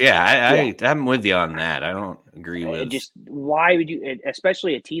conference. Yeah, I'm with you on that. I don't agree with just why would you,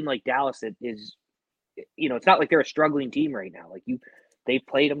 especially a team like Dallas that is, it's not like they're a struggling team right now. Like they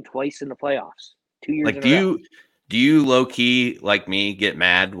played them twice in the playoffs, 2 years. Like, do you low key like me get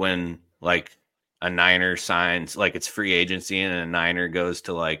mad when like a Niner signs, like it's free agency and a Niner goes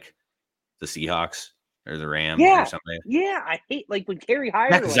to like the Seahawks or the Rams or something? Yeah, I hate like when Kerry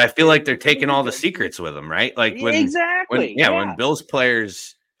hired. Because I feel like they're taking all the secrets with them, right? Like when when Bills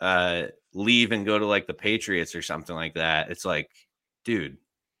players leave and go to like the Patriots or something like that, it's like, dude,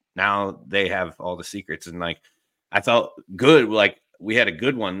 now they have all the secrets. And like I felt good, like we had a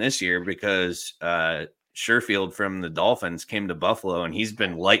good one this year because Sherfield from the Dolphins came to Buffalo and he's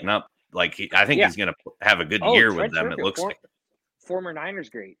been lighting up. Like I think he's going to have a good year with them. It looks like former Niners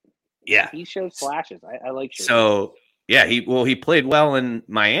great. Yeah, he shows flashes. I like. So yeah, he played well in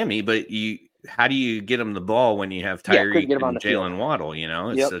Miami, but how do you get him the ball when you have Tyreek and Jalen Waddle?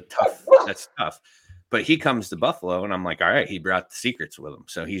 It's that's tough. But he comes to Buffalo, and I'm like, all right, he brought the secrets with him,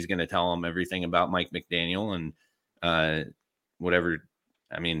 so he's going to tell him everything about Mike McDaniel and whatever.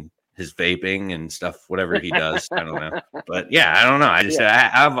 I mean, his vaping and stuff, whatever he does. I don't know, but yeah, I don't know. I just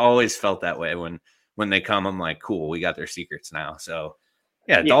I've always felt that way when they come. I'm like, cool, we got their secrets now, so.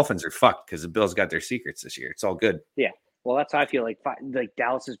 Yeah, Dolphins are fucked because the Bills got their secrets this year. It's all good. Yeah, well, that's how I feel. Like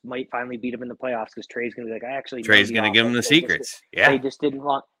Dallas might finally beat them in the playoffs because Trey's going to be like, Trey's going to give them the secrets. They just didn't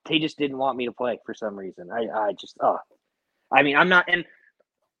want me to play for some reason. I mean, I'm not, and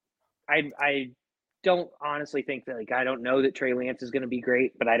I don't honestly think that I don't know that Trey Lance is going to be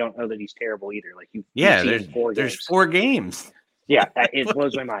great, but I don't know that he's terrible either. Like there's 4 games. Yeah, it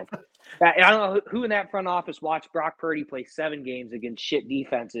blows my mind. I don't know who in that front office watched Brock Purdy play 7 games against shit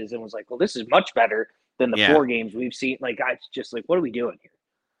defenses and was like, well, this is much better than the 4 games we've seen. Like, it's just like, what are we doing here?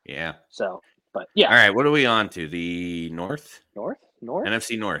 Yeah. So, but yeah. All right, what are we on to? The North? North?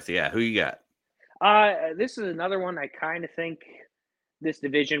 NFC North, yeah. Who you got? This is another one I kind of think this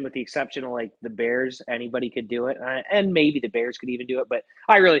division, with the exception of like the Bears, anybody could do it. And maybe the Bears could even do it, but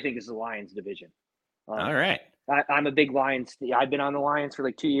I really think it's the Lions division. All right. I'm a big Lions. I've been on the Lions for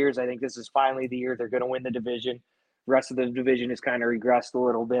like 2 years. I think this is finally the year they're going to win the division. The rest of the division has kind of regressed a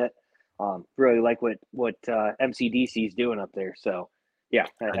little bit. Really like what MCDC is doing up there. So, yeah,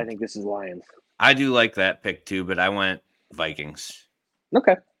 I think this is Lions. I do like that pick too, but I went Vikings.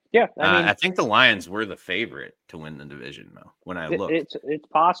 Okay. Yeah. I think the Lions were the favorite to win the division, though, when I looked. It's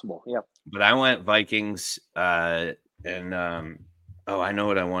possible, yeah. But I went Vikings, I know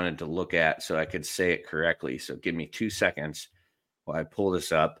what I wanted to look at so I could say it correctly. So give me 2 seconds while I pull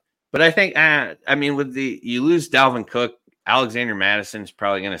this up. But I think, you lose Dalvin Cook, Alexander Madison's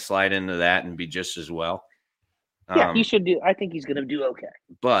probably going to slide into that and be just as well. Yeah, he should do. I think he's going to do okay.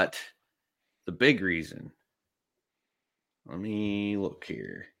 But the big reason, let me look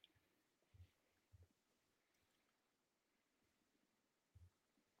here.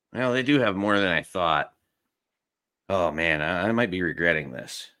 Well, they do have more than I thought. Oh, man, I might be regretting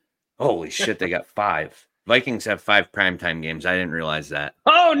this. Holy shit, they got 5. Vikings have 5 primetime games. I didn't realize that.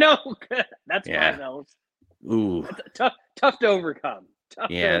 Oh, no. That's fine, though. Ooh. Tough to overcome.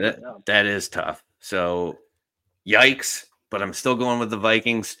 That is tough. So, yikes. But I'm still going with the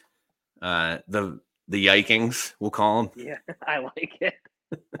Vikings. The Yikings, we'll call them. Yeah, I like it.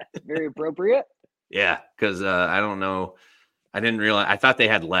 That's very appropriate. Yeah, because I don't know. I didn't realize. I thought they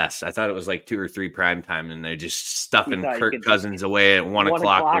had less. I thought it was like 2 or 3 prime time, and they're just stuffing Kirk Cousins away at 1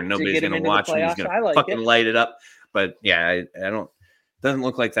 o'clock where nobody's going to watch him. He's going to fucking light it up. But yeah, I don't. Doesn't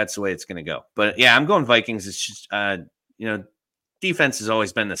look like that's the way it's going to go. But yeah, I'm going Vikings. It's just defense has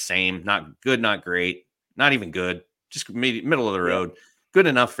always been the same. Not good, not great, not even good. Just middle of the road. Yeah. Good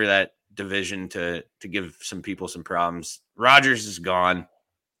enough for that division to give some people some problems. Rodgers is gone.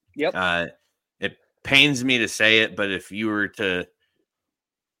 Yep. It pains me to say it, but if you were to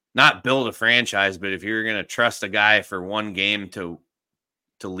not build a franchise, but if you're going to trust a guy for one game to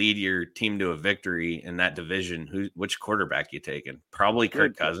lead your team to a victory in that division, which quarterback you taking? Probably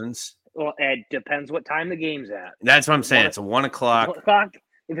Kirk Cousins. Well, it depends what time the game's at. That's what I'm saying. It's a 1 o'clock. 1 o'clock.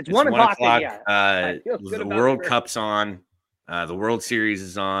 If it's 1 o'clock, then yeah. The World Cup's on. The World Series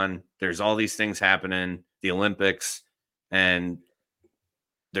is on. There's all these things happening. The Olympics, and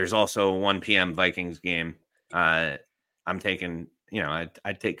there's also a 1 p.m. Vikings game. I'm taking,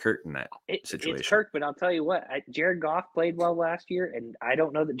 I'd take Kirk in that situation. It's Kirk, but I'll tell you what, Jared Goff played well last year, and I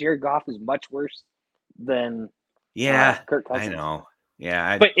don't know that Jared Goff is much worse than Kirk Cousins. I know.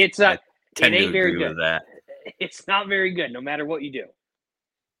 Yeah, but it ain't very good. With that. It's not very good, no matter what you do.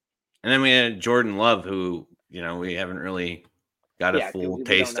 And then we had Jordan Love, who we haven't really got a full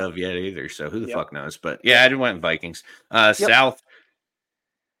taste of yet either. So who the fuck knows? But yeah, I went Vikings. South,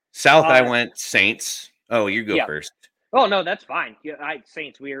 I went Saints. Oh, you go first. Oh no, that's fine. Yeah,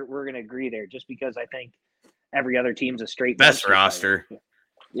 Saints. We're going to agree there, just because I think every other team's a straight best roster.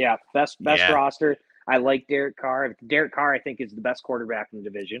 Yeah, best roster. I like Derek Carr. Derek Carr, I think, is the best quarterback in the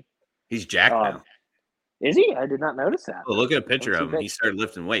division. He's jacked now. Is he? I did not notice that. Well, look at a picture of him. He started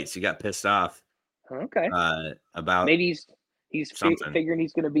lifting weights. He got pissed off. Okay. About maybe he's figuring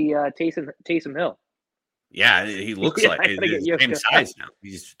he's going to be Taysom Hill. Yeah, he looks like he's the same size now.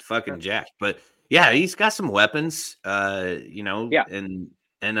 He's fucking jacked. But yeah, he's got some weapons. And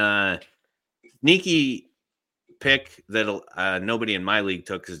sneaky pick that nobody in my league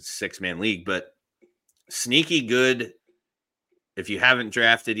took because it's a 6-man league, but sneaky good. If you haven't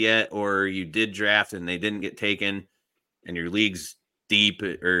drafted yet, or you did draft and they didn't get taken, and your league's deep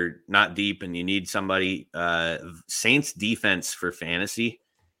or not deep, and you need somebody, Saints defense for fantasy.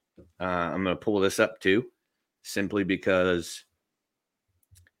 I'm going to pull this up too, simply because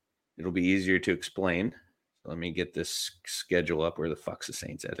it'll be easier to explain. Let me get this schedule up. Where the fuck's the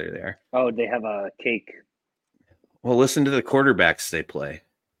Saints at? There they are. Oh, they have a cake. Well, listen to the quarterbacks they play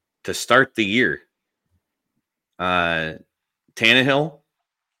to start the year. Tannehill,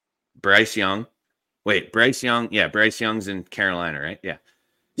 Bryce Young. Wait, Bryce Young. Yeah, Bryce Young's in Carolina, right? Yeah.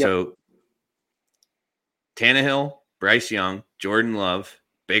 Yep. So Tannehill, Bryce Young, Jordan Love,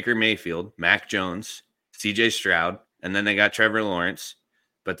 Baker Mayfield, Mac Jones, CJ Stroud, and then they got Trevor Lawrence.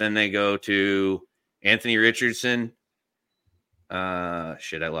 But then they go to Anthony Richardson.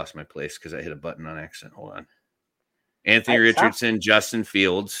 Shit, I lost my place because I hit a button on accident. Hold on. Anthony Richardson, Justin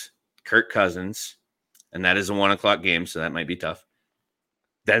Fields, Kirk Cousins. And that is a 1 o'clock game, so that might be tough.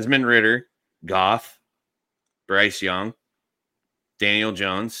 Desmond Ridder, Goff, Bryce Young, Daniel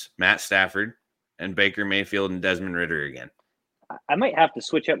Jones, Matt Stafford, and Baker Mayfield and Desmond Ridder again. I might have to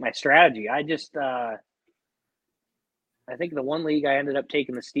switch up my strategy. I just, I think the one league I ended up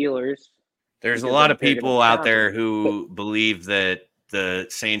taking the Steelers. There's a lot of people out there who believe that the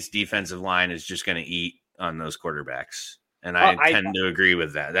Saints defensive line is just going to eat on those quarterbacks. And I tend to agree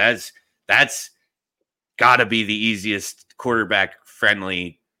with that. That's got to be the easiest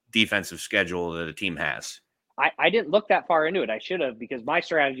quarterback-friendly defensive schedule that a team has. I didn't look that far into it. I should have, because my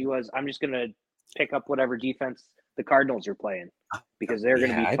strategy was I'm just going to pick up whatever defense the Cardinals are playing, because they're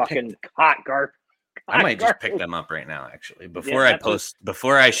going to be fucking hot garbage. I might just pick them up right now, actually. Before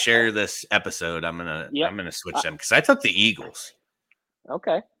I share this episode, I'm gonna switch them because I took the Eagles.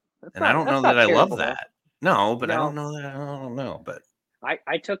 Okay, I don't know that I love that. No, but I don't know that. I don't know, but. I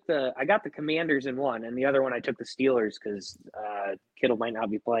got the Commanders in one, and the other one I took the Steelers because Kittle might not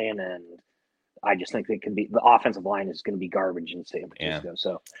be playing, and I just think the offensive line is going to be garbage in San Francisco. Yeah.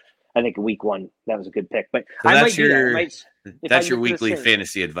 So I think week one that was a good pick. But so that's your weekly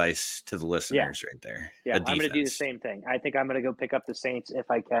fantasy advice to the listeners right there. Yeah, I'm going to do the same thing. I think I'm going to go pick up the Saints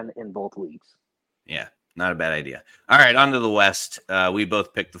if I can in both leagues. Yeah, not a bad idea. All right, on to the West. We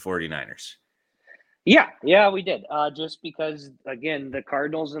both picked the 49ers. Yeah, we did. Just because, again, the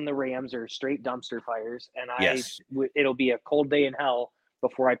Cardinals and the Rams are straight dumpster fires, and it'll be a cold day in hell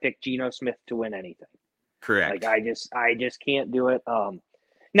before I pick Geno Smith to win anything. Correct. Like I just can't do it.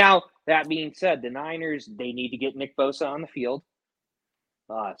 Now that being said, the Niners, they need to get Nick Bosa on the field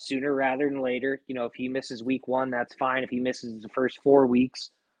sooner rather than later. You know, if he misses week 1, that's fine. If he misses the first 4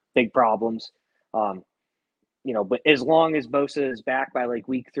 weeks, big problems. You know, but as long as Bosa is back by like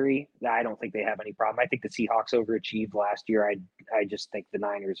week 3, I don't think they have any problem. I think the Seahawks overachieved last year. I just think the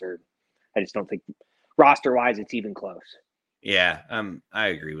Niners I just don't think roster wise it's even close. Yeah, I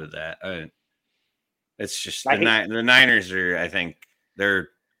agree with that. It's just the Niners are, I think they're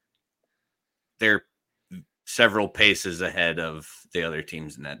several paces ahead of the other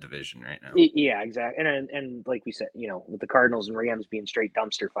teams in that division right now. Yeah, exactly. And like we said, you know, with the Cardinals and Rams being straight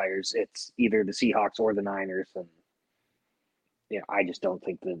dumpster fires, it's either the Seahawks or the Niners. And yeah, I just don't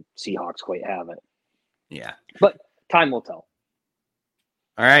think the Seahawks quite have it. Yeah. But time will tell.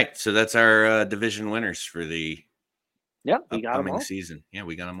 All right. So that's our division winners for the we got them all. Season. Yeah,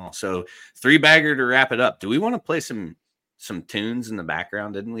 we got them all. So 3-bagger to wrap it up. Do we want to play some tunes in the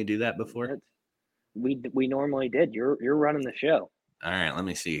background? Didn't we do that before? We normally did. You're running the show. All right, let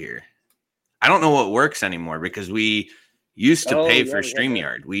me see here. I don't know what works anymore because we used to pay for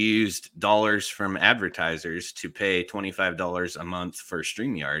StreamYard. We used dollars from advertisers to pay $25 a month for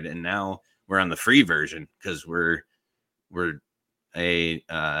StreamYard, and now we're on the free version because we're a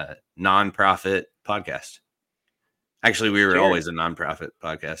nonprofit podcast. Actually, we were always a nonprofit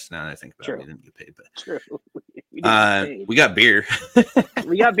podcast. Now that I think about it, we didn't get paid, but true. We got beer.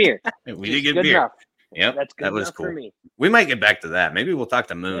 We got beer. We did get beer. Enough. Yep, that's good. That was cool. For me. We might get back to that. Maybe we'll talk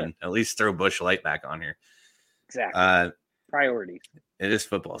to Moon. At least throw Busch Light back on here. Exactly. Priorities. It is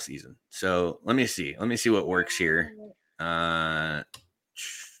football season, so let me see. Let me see what works here. Let's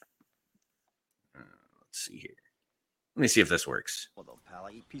see here. Let me see if this works. Hold on, pal.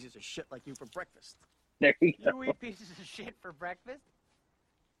 I eat pieces of shit like you for breakfast. There you go. You eat pieces of shit for breakfast?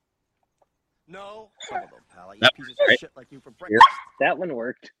 No. Hold on, pal. I eat pieces of shit like you for breakfast. That one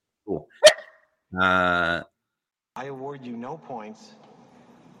worked. Cool. I award you no points,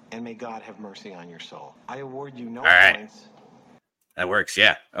 and may God have mercy on your soul. I award you no points. That works.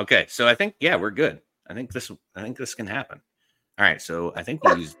 Yeah. Okay. So I think we're good. I think this can happen. All right. So I think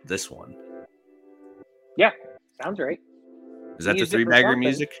we'll use this one. Yeah. Sounds right. Is that the 3-bagger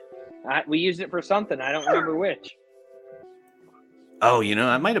music? We used it for something. I don't remember which. Oh, you know,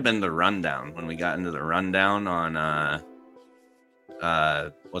 that might have been the rundown when we got into the rundown on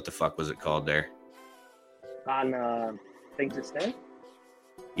what the fuck was it called there? On Things to Say?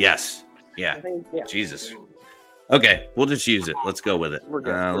 Yes. Yeah. Jesus. Okay, we'll just use it. Let's go with it. We're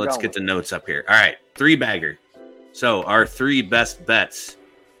good. Let's get the notes up here. All right, 3-bagger. So our 3 best bets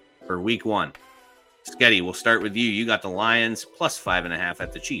for week 1. Sketty, we'll start with you. You got the Lions plus 5.5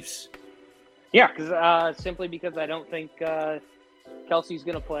 at the Chiefs. Yeah, because simply because I don't think Kelsey's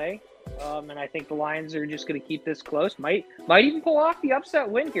going to play, and I think the Lions are just going to keep this close. Might even pull off the upset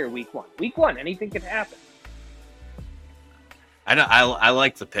win here week 1. Week 1, anything can happen. I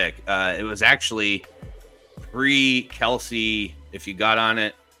like the pick. It was actually pre-Kelsey. If you got on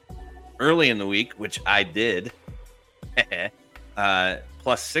it early in the week, which I did,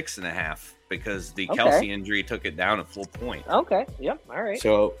 plus 6.5. Because the Kelsey injury took it down a full point. Okay. Yep. All right.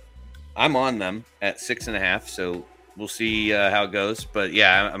 So I'm on them at 6.5. So we'll see how it goes. But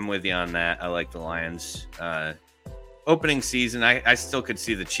yeah, I'm with you on that. I like the Lions. Opening season, I still could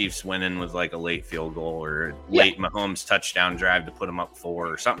see the Chiefs winning with like a late field goal or late Mahomes touchdown drive to put them up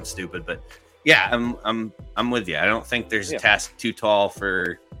 4 or something stupid. But yeah, I'm with you. I don't think there's a task too tall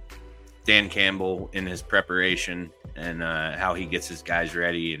for Dan Campbell in his preparation and how he gets his guys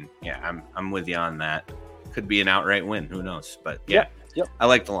ready. And yeah, I'm with you on that. Could be an outright win. Who knows? But yeah, I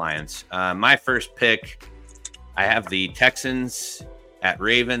like the Lions. My first pick, I have the Texans at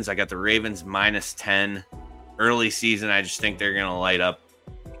Ravens. I got the Ravens minus 10. Early season, I just think they're going to light up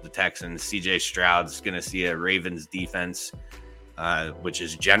the Texans. CJ Stroud's going to see a Ravens defense, which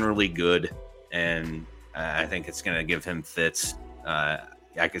is generally good. And I think it's going to give him fits.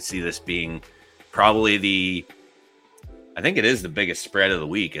 I could see this being probably I think it is the biggest spread of the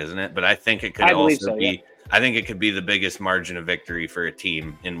week, isn't it? But I think it could I think it could be the biggest margin of victory for a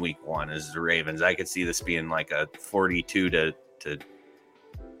team in week 1 is the Ravens. I could see this being like a 42 to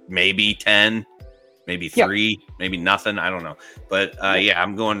maybe 10, maybe 3, maybe nothing. I don't know. But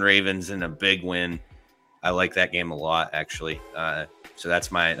I'm going Ravens in a big win. I like that game a lot, actually. So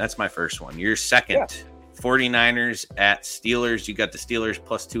that's my first one. Your second, 49ers at Steelers. You got the Steelers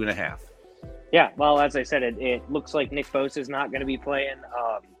plus 2.5. Yeah, well, as I said, it looks like Nick Bosa is not going to be playing.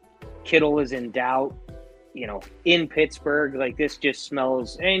 Kittle is in doubt, in Pittsburgh. Like, this just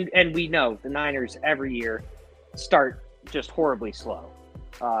smells, and we know the Niners every year start just horribly slow.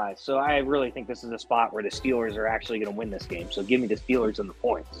 So I really think this is a spot where the Steelers are actually going to win this game. So give me the Steelers and the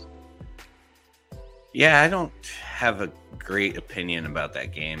points. Yeah, I don't have a great opinion about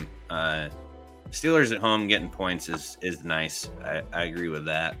that game. Steelers at home getting points is nice. I agree with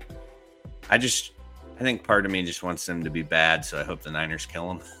that. I think part of me just wants them to be bad, so I hope the Niners kill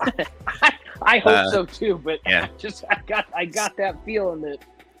them. I hope so too, but yeah. I got that feeling that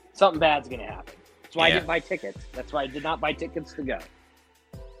something bad's going to happen. That's why I didn't buy tickets. That's why I did not buy tickets to go.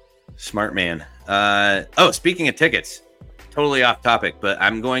 Smart man. Speaking of tickets, totally off topic, but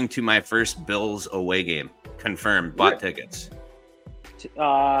I'm going to my first Bills away game. Confirmed. Bought tickets.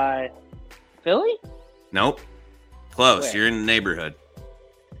 Philly? Nope. Close. Where? You're in the neighborhood.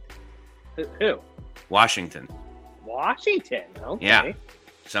 Who? Washington. Washington. Okay. Yeah.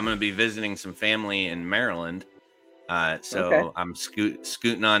 So I'm going to be visiting some family in Maryland. So I'm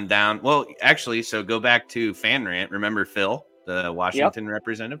scooting on down. Well, actually, so go back to Fan Rant. Remember Phil, the Washington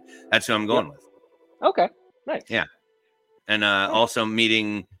representative? That's who I'm going with. Okay. Nice. Yeah. And also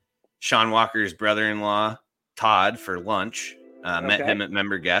meeting Sean Walker's brother-in-law, Todd, for lunch. Met him at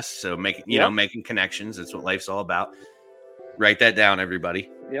member guests. So making connections. That's what life's all about. Write that down, everybody.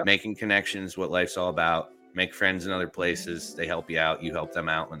 Yep. Making connections, what life's all about. Make friends in other places. They help you out. You help them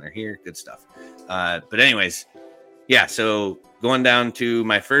out when they're here. Good stuff. But anyways, yeah, so going down to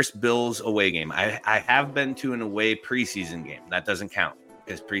my first Bills away game. I have been to an away preseason game. That doesn't count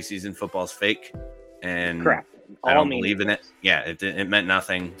because preseason football is fake. And correct. I don't believe in it. Yeah, it meant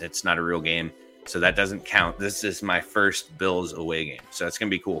nothing. It's not a real game. So that doesn't count. This is my first Bills away game. So it's going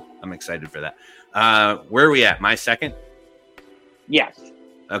to be cool. I'm excited for that. Where are we at? My second? Yes.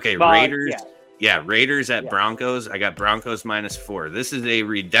 Okay, Raiders. Yeah, Raiders at Broncos. I got Broncos -4. This is a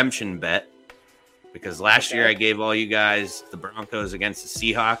redemption bet because last year I gave all you guys the Broncos against the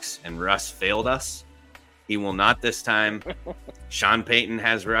Seahawks and Russ failed us. He will not this time. Sean Payton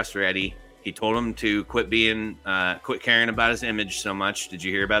has Russ ready. He told him to quit caring about his image so much. Did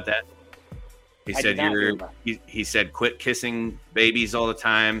you hear about that? He said quit kissing babies all the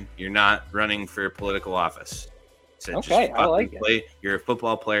time. You're not running for political office. Said, I like it. You're a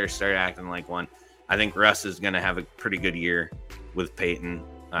football player. Start acting like one. I think Russ is going to have a pretty good year with Peyton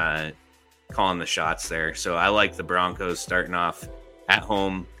calling the shots there. So I like the Broncos starting off at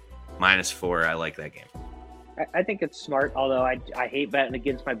home -4. I like that game. I think it's smart, although I hate betting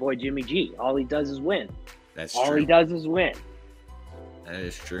against my boy Jimmy G. All he does is win. That's all true. He does is win. That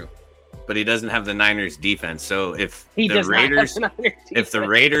is true. But he doesn't have the Niners defense. So if the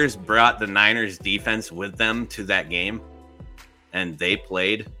Raiders brought the Niners defense with them to that game and they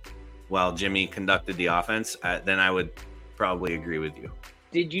played while Jimmy conducted the offense, then I would probably agree with you.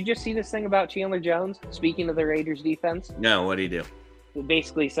 Did you just see this thing about Chandler Jones? Speaking of the Raiders defense? No, what did he do? He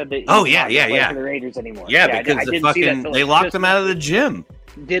basically said that for the Raiders anymore. Yeah, because they locked him out of the gym.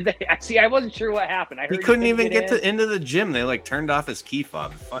 Did they? See, I wasn't sure what happened. I heard he couldn't even get into the gym. They turned off his key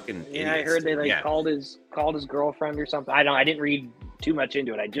fob. Fucking idiots. I heard they called his girlfriend or something. I didn't read too much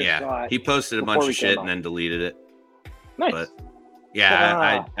into it. I just saw it. He posted a bunch of shit and then deleted it. Nice. But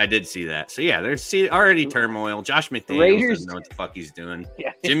I did see that. So there's already turmoil. Josh McDaniels doesn't know what the fuck he's doing.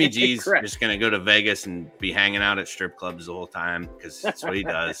 Yeah. Jimmy G's just gonna go to Vegas and be hanging out at strip clubs the whole time because that's what he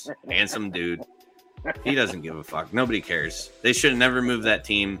does. Handsome dude. He doesn't give a fuck. Nobody cares. They should have never moved that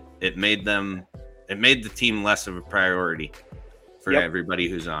team. It made the team less of a priority for everybody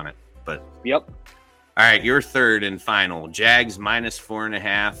who's on it. But all right, your third and final. Jags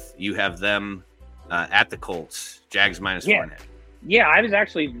 -4.5. You have them at the Colts. Jags -4.5. Yeah, I was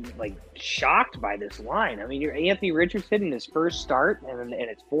actually shocked by this line. I mean, you're Anthony Richardson in his first start, and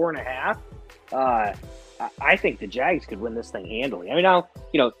it's 4.5. I think the Jags could win this thing handily. I mean, now,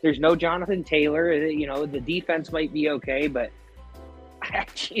 there's no Jonathan Taylor. The defense might be okay, but I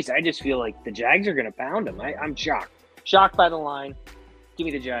just feel like the Jags are going to pound them. I'm shocked. Shocked by the line. Give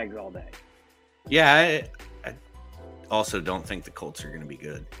me the Jags all day. Yeah, I also don't think the Colts are going to be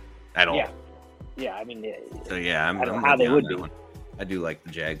good at all. Yeah, I mean, so I'm I don't know how they would be. One. I do like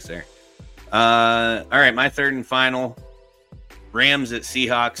the Jags there. All right, my third and final. Rams at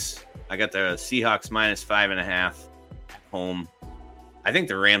Seahawks. I got the Seahawks -5.5 at home. I think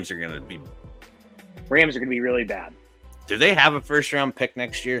the Rams are going to be really bad. Do they have a first round pick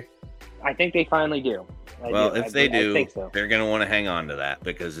next year? I think they finally do. If they do, I think so. They're going to want to hang on to that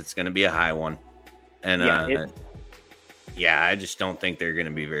because it's going to be a high one. And I just don't think they're going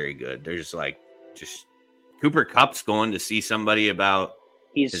to be very good. They're just Cooper Kupp's going to see somebody about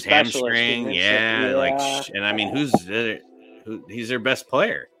his hamstring. And I mean, he's their best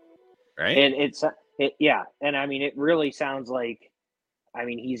player. right? And and I mean, it really sounds like, I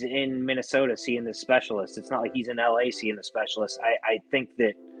mean, he's in Minnesota seeing the specialist. It's not like he's in LA seeing the specialist. I think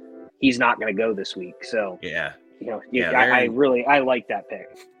that he's not going to go this week. So yeah, I like that pick.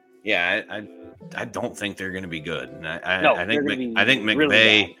 Yeah, I don't think they're going to be good. And I think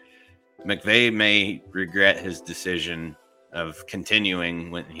McVay may regret his decision of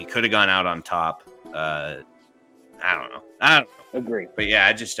continuing when he could have gone out on top. I don't know. Agree. But yeah,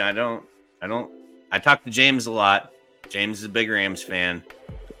 I talked to James a lot. James is a big Rams fan.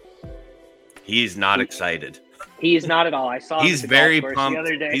 He's not excited. He is not at all. I saw him he's very pumped the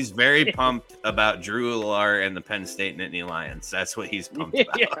other day. He's very pumped about Drew Allar and the Penn State Nittany Lions. That's what he's pumped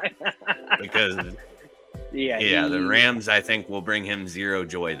about. Because the Rams, I think, will bring him zero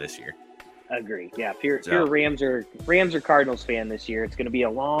joy this year. Agree. Yeah, if you're a Rams or Cardinals fan this year, it's going to be a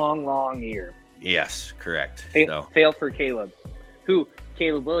long, long year. Yes, correct. Fail for Caleb. Who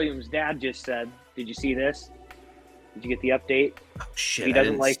Caleb Williams' dad just said. Did you see this? Did you get the update? Oh, shit, I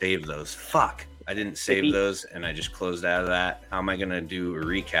didn't save those. Fuck. I didn't save those, and I just closed out of that. How am I going to do a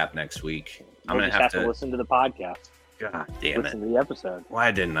recap next week? I'm going to have to listen to the podcast. God damn it. Listen to the episode.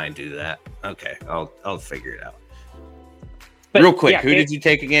 Why didn't I do that? Okay, I'll figure it out. But, real quick, who did you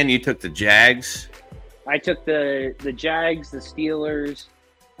take again? You took the Jags? I took the Jags, the Steelers,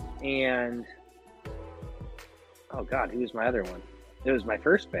 and oh God, who was my other one? It was my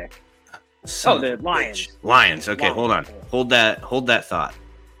first pick. The Lions. Lions. Okay, hold on. Hold that thought.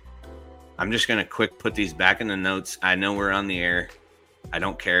 I'm just gonna quick put these back in the notes. I know we're on the air. I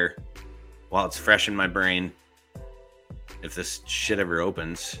don't care. While it's fresh in my brain. If this shit ever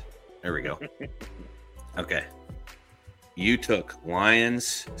opens. There we go. Okay. You took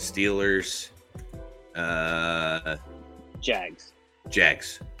Lions, Steelers, Jags.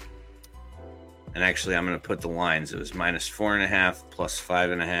 And actually, I'm going to put the lines. It was -4.5,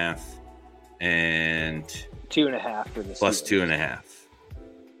 +5.5, and 2.5 for the plus 2.5.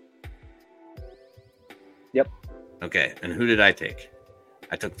 Yep. Okay. And who did I take?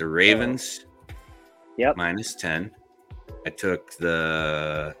 I took the Ravens. Yep. -10. I took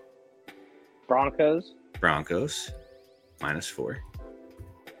the Broncos. -4.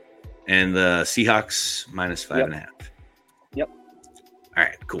 And the Seahawks -5.5. Yep. All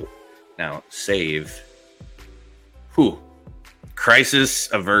right, cool. Now save. Whew.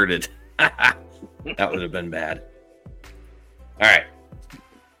 Crisis averted. That would have been bad. All right.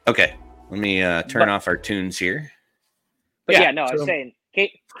 Okay. Let me turn off our tunes here. But I was saying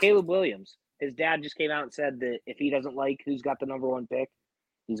Caleb Williams. His dad just came out and said that if he doesn't like who's got the number 1 pick,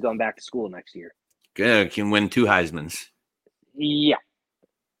 he's going back to school next year. Good. Can win 2 Heismans. Yeah.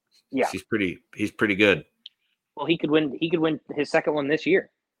 He's pretty good. Well, he could win his second one this year.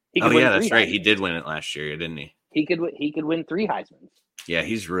 That's right. He did win it last year, didn't he? He could win 3 Heismans. Yeah,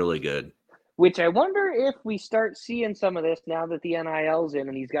 he's really good. Which I wonder if we start seeing some of this now that the NIL's in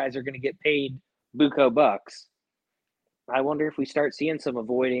and these guys are going to get paid buco bucks. I wonder if we start seeing some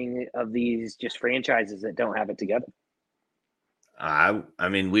avoiding of these just franchises that don't have it together. I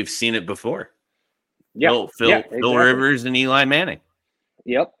mean, we've seen it before. Yeah, Phil Rivers and Eli Manning.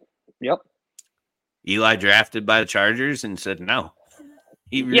 Yep. Eli drafted by the Chargers and said no.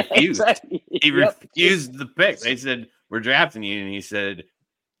 He refused. Exactly. He refused the pick. They said, "We're drafting you," and he said,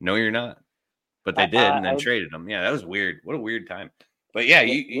 "No, you're not." But they did, and then traded him. Yeah, that was weird. What a weird time. But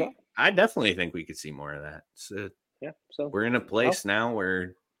I definitely think we could see more of that. So we're in a place now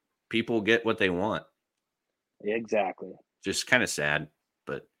where people get what they want. Exactly. Just kind of sad,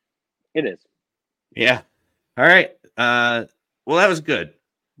 but it is. Yeah. All right. Well, that was good.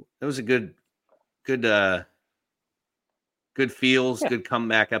 That was a good feels, good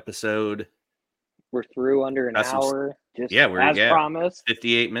comeback episode. We're through under an hour. We're promised.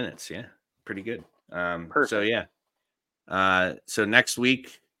 58 minutes. Yeah. Pretty good. Perfect. So next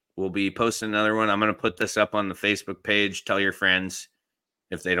week we'll be posting another one. I'm going to put this up on the Facebook page. Tell your friends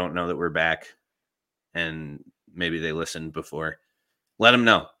if they don't know that we're back and maybe they listened before. Let them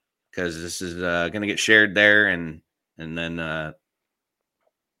know because this is going to get shared there and then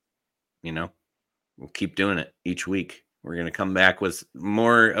we'll keep doing it each week. We're going to come back with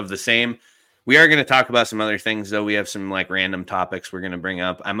more of the same. We are going to talk about some other things, though. We have some random topics we're going to bring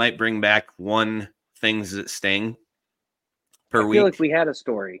up. I might bring back one things that sting per week. I feel like we had a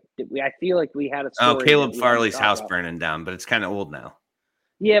story. I feel like we had a story. Oh, Caleb Farley's house burning down, but it's kind of old now.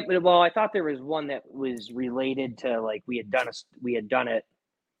 Yeah, but I thought there was one that was related to we had done it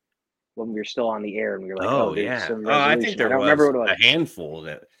when we were still on the air, and we were like, I think there was a handful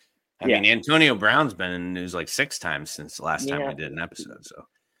that. I mean, Antonio Brown's been in the news 6 times since the last time we did an episode. So,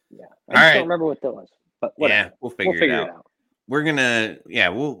 I don't remember what that was, but whatever. Yeah, we'll figure it out. we're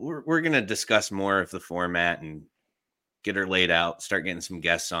gonna discuss more of the format and get her laid out, start getting some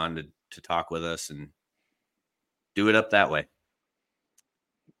guests on to talk with us and do it up that way.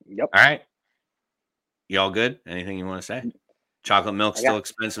 Yep. All right. Y'all good? Anything you want to say? Chocolate milk still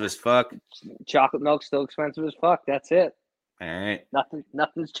expensive as fuck. Chocolate milk still expensive as fuck. That's it. All right.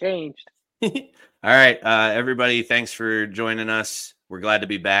 Nothing's changed. All right. Everybody, thanks for joining us. We're glad to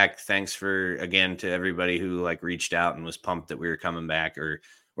be back. Thanks again to everybody who reached out and was pumped that we were coming back or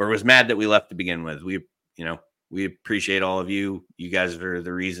was mad that we left to begin with. We appreciate all of you. You guys are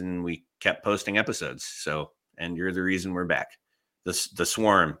the reason we kept posting episodes. So, and you're the reason we're back. The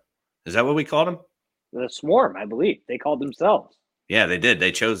Swarm. Is that what we called them? The Swarm, I believe. They called themselves. Yeah, they did.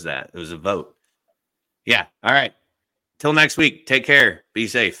 They chose that. It was a vote. Yeah. All right. Till next week. Take care. Be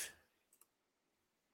safe.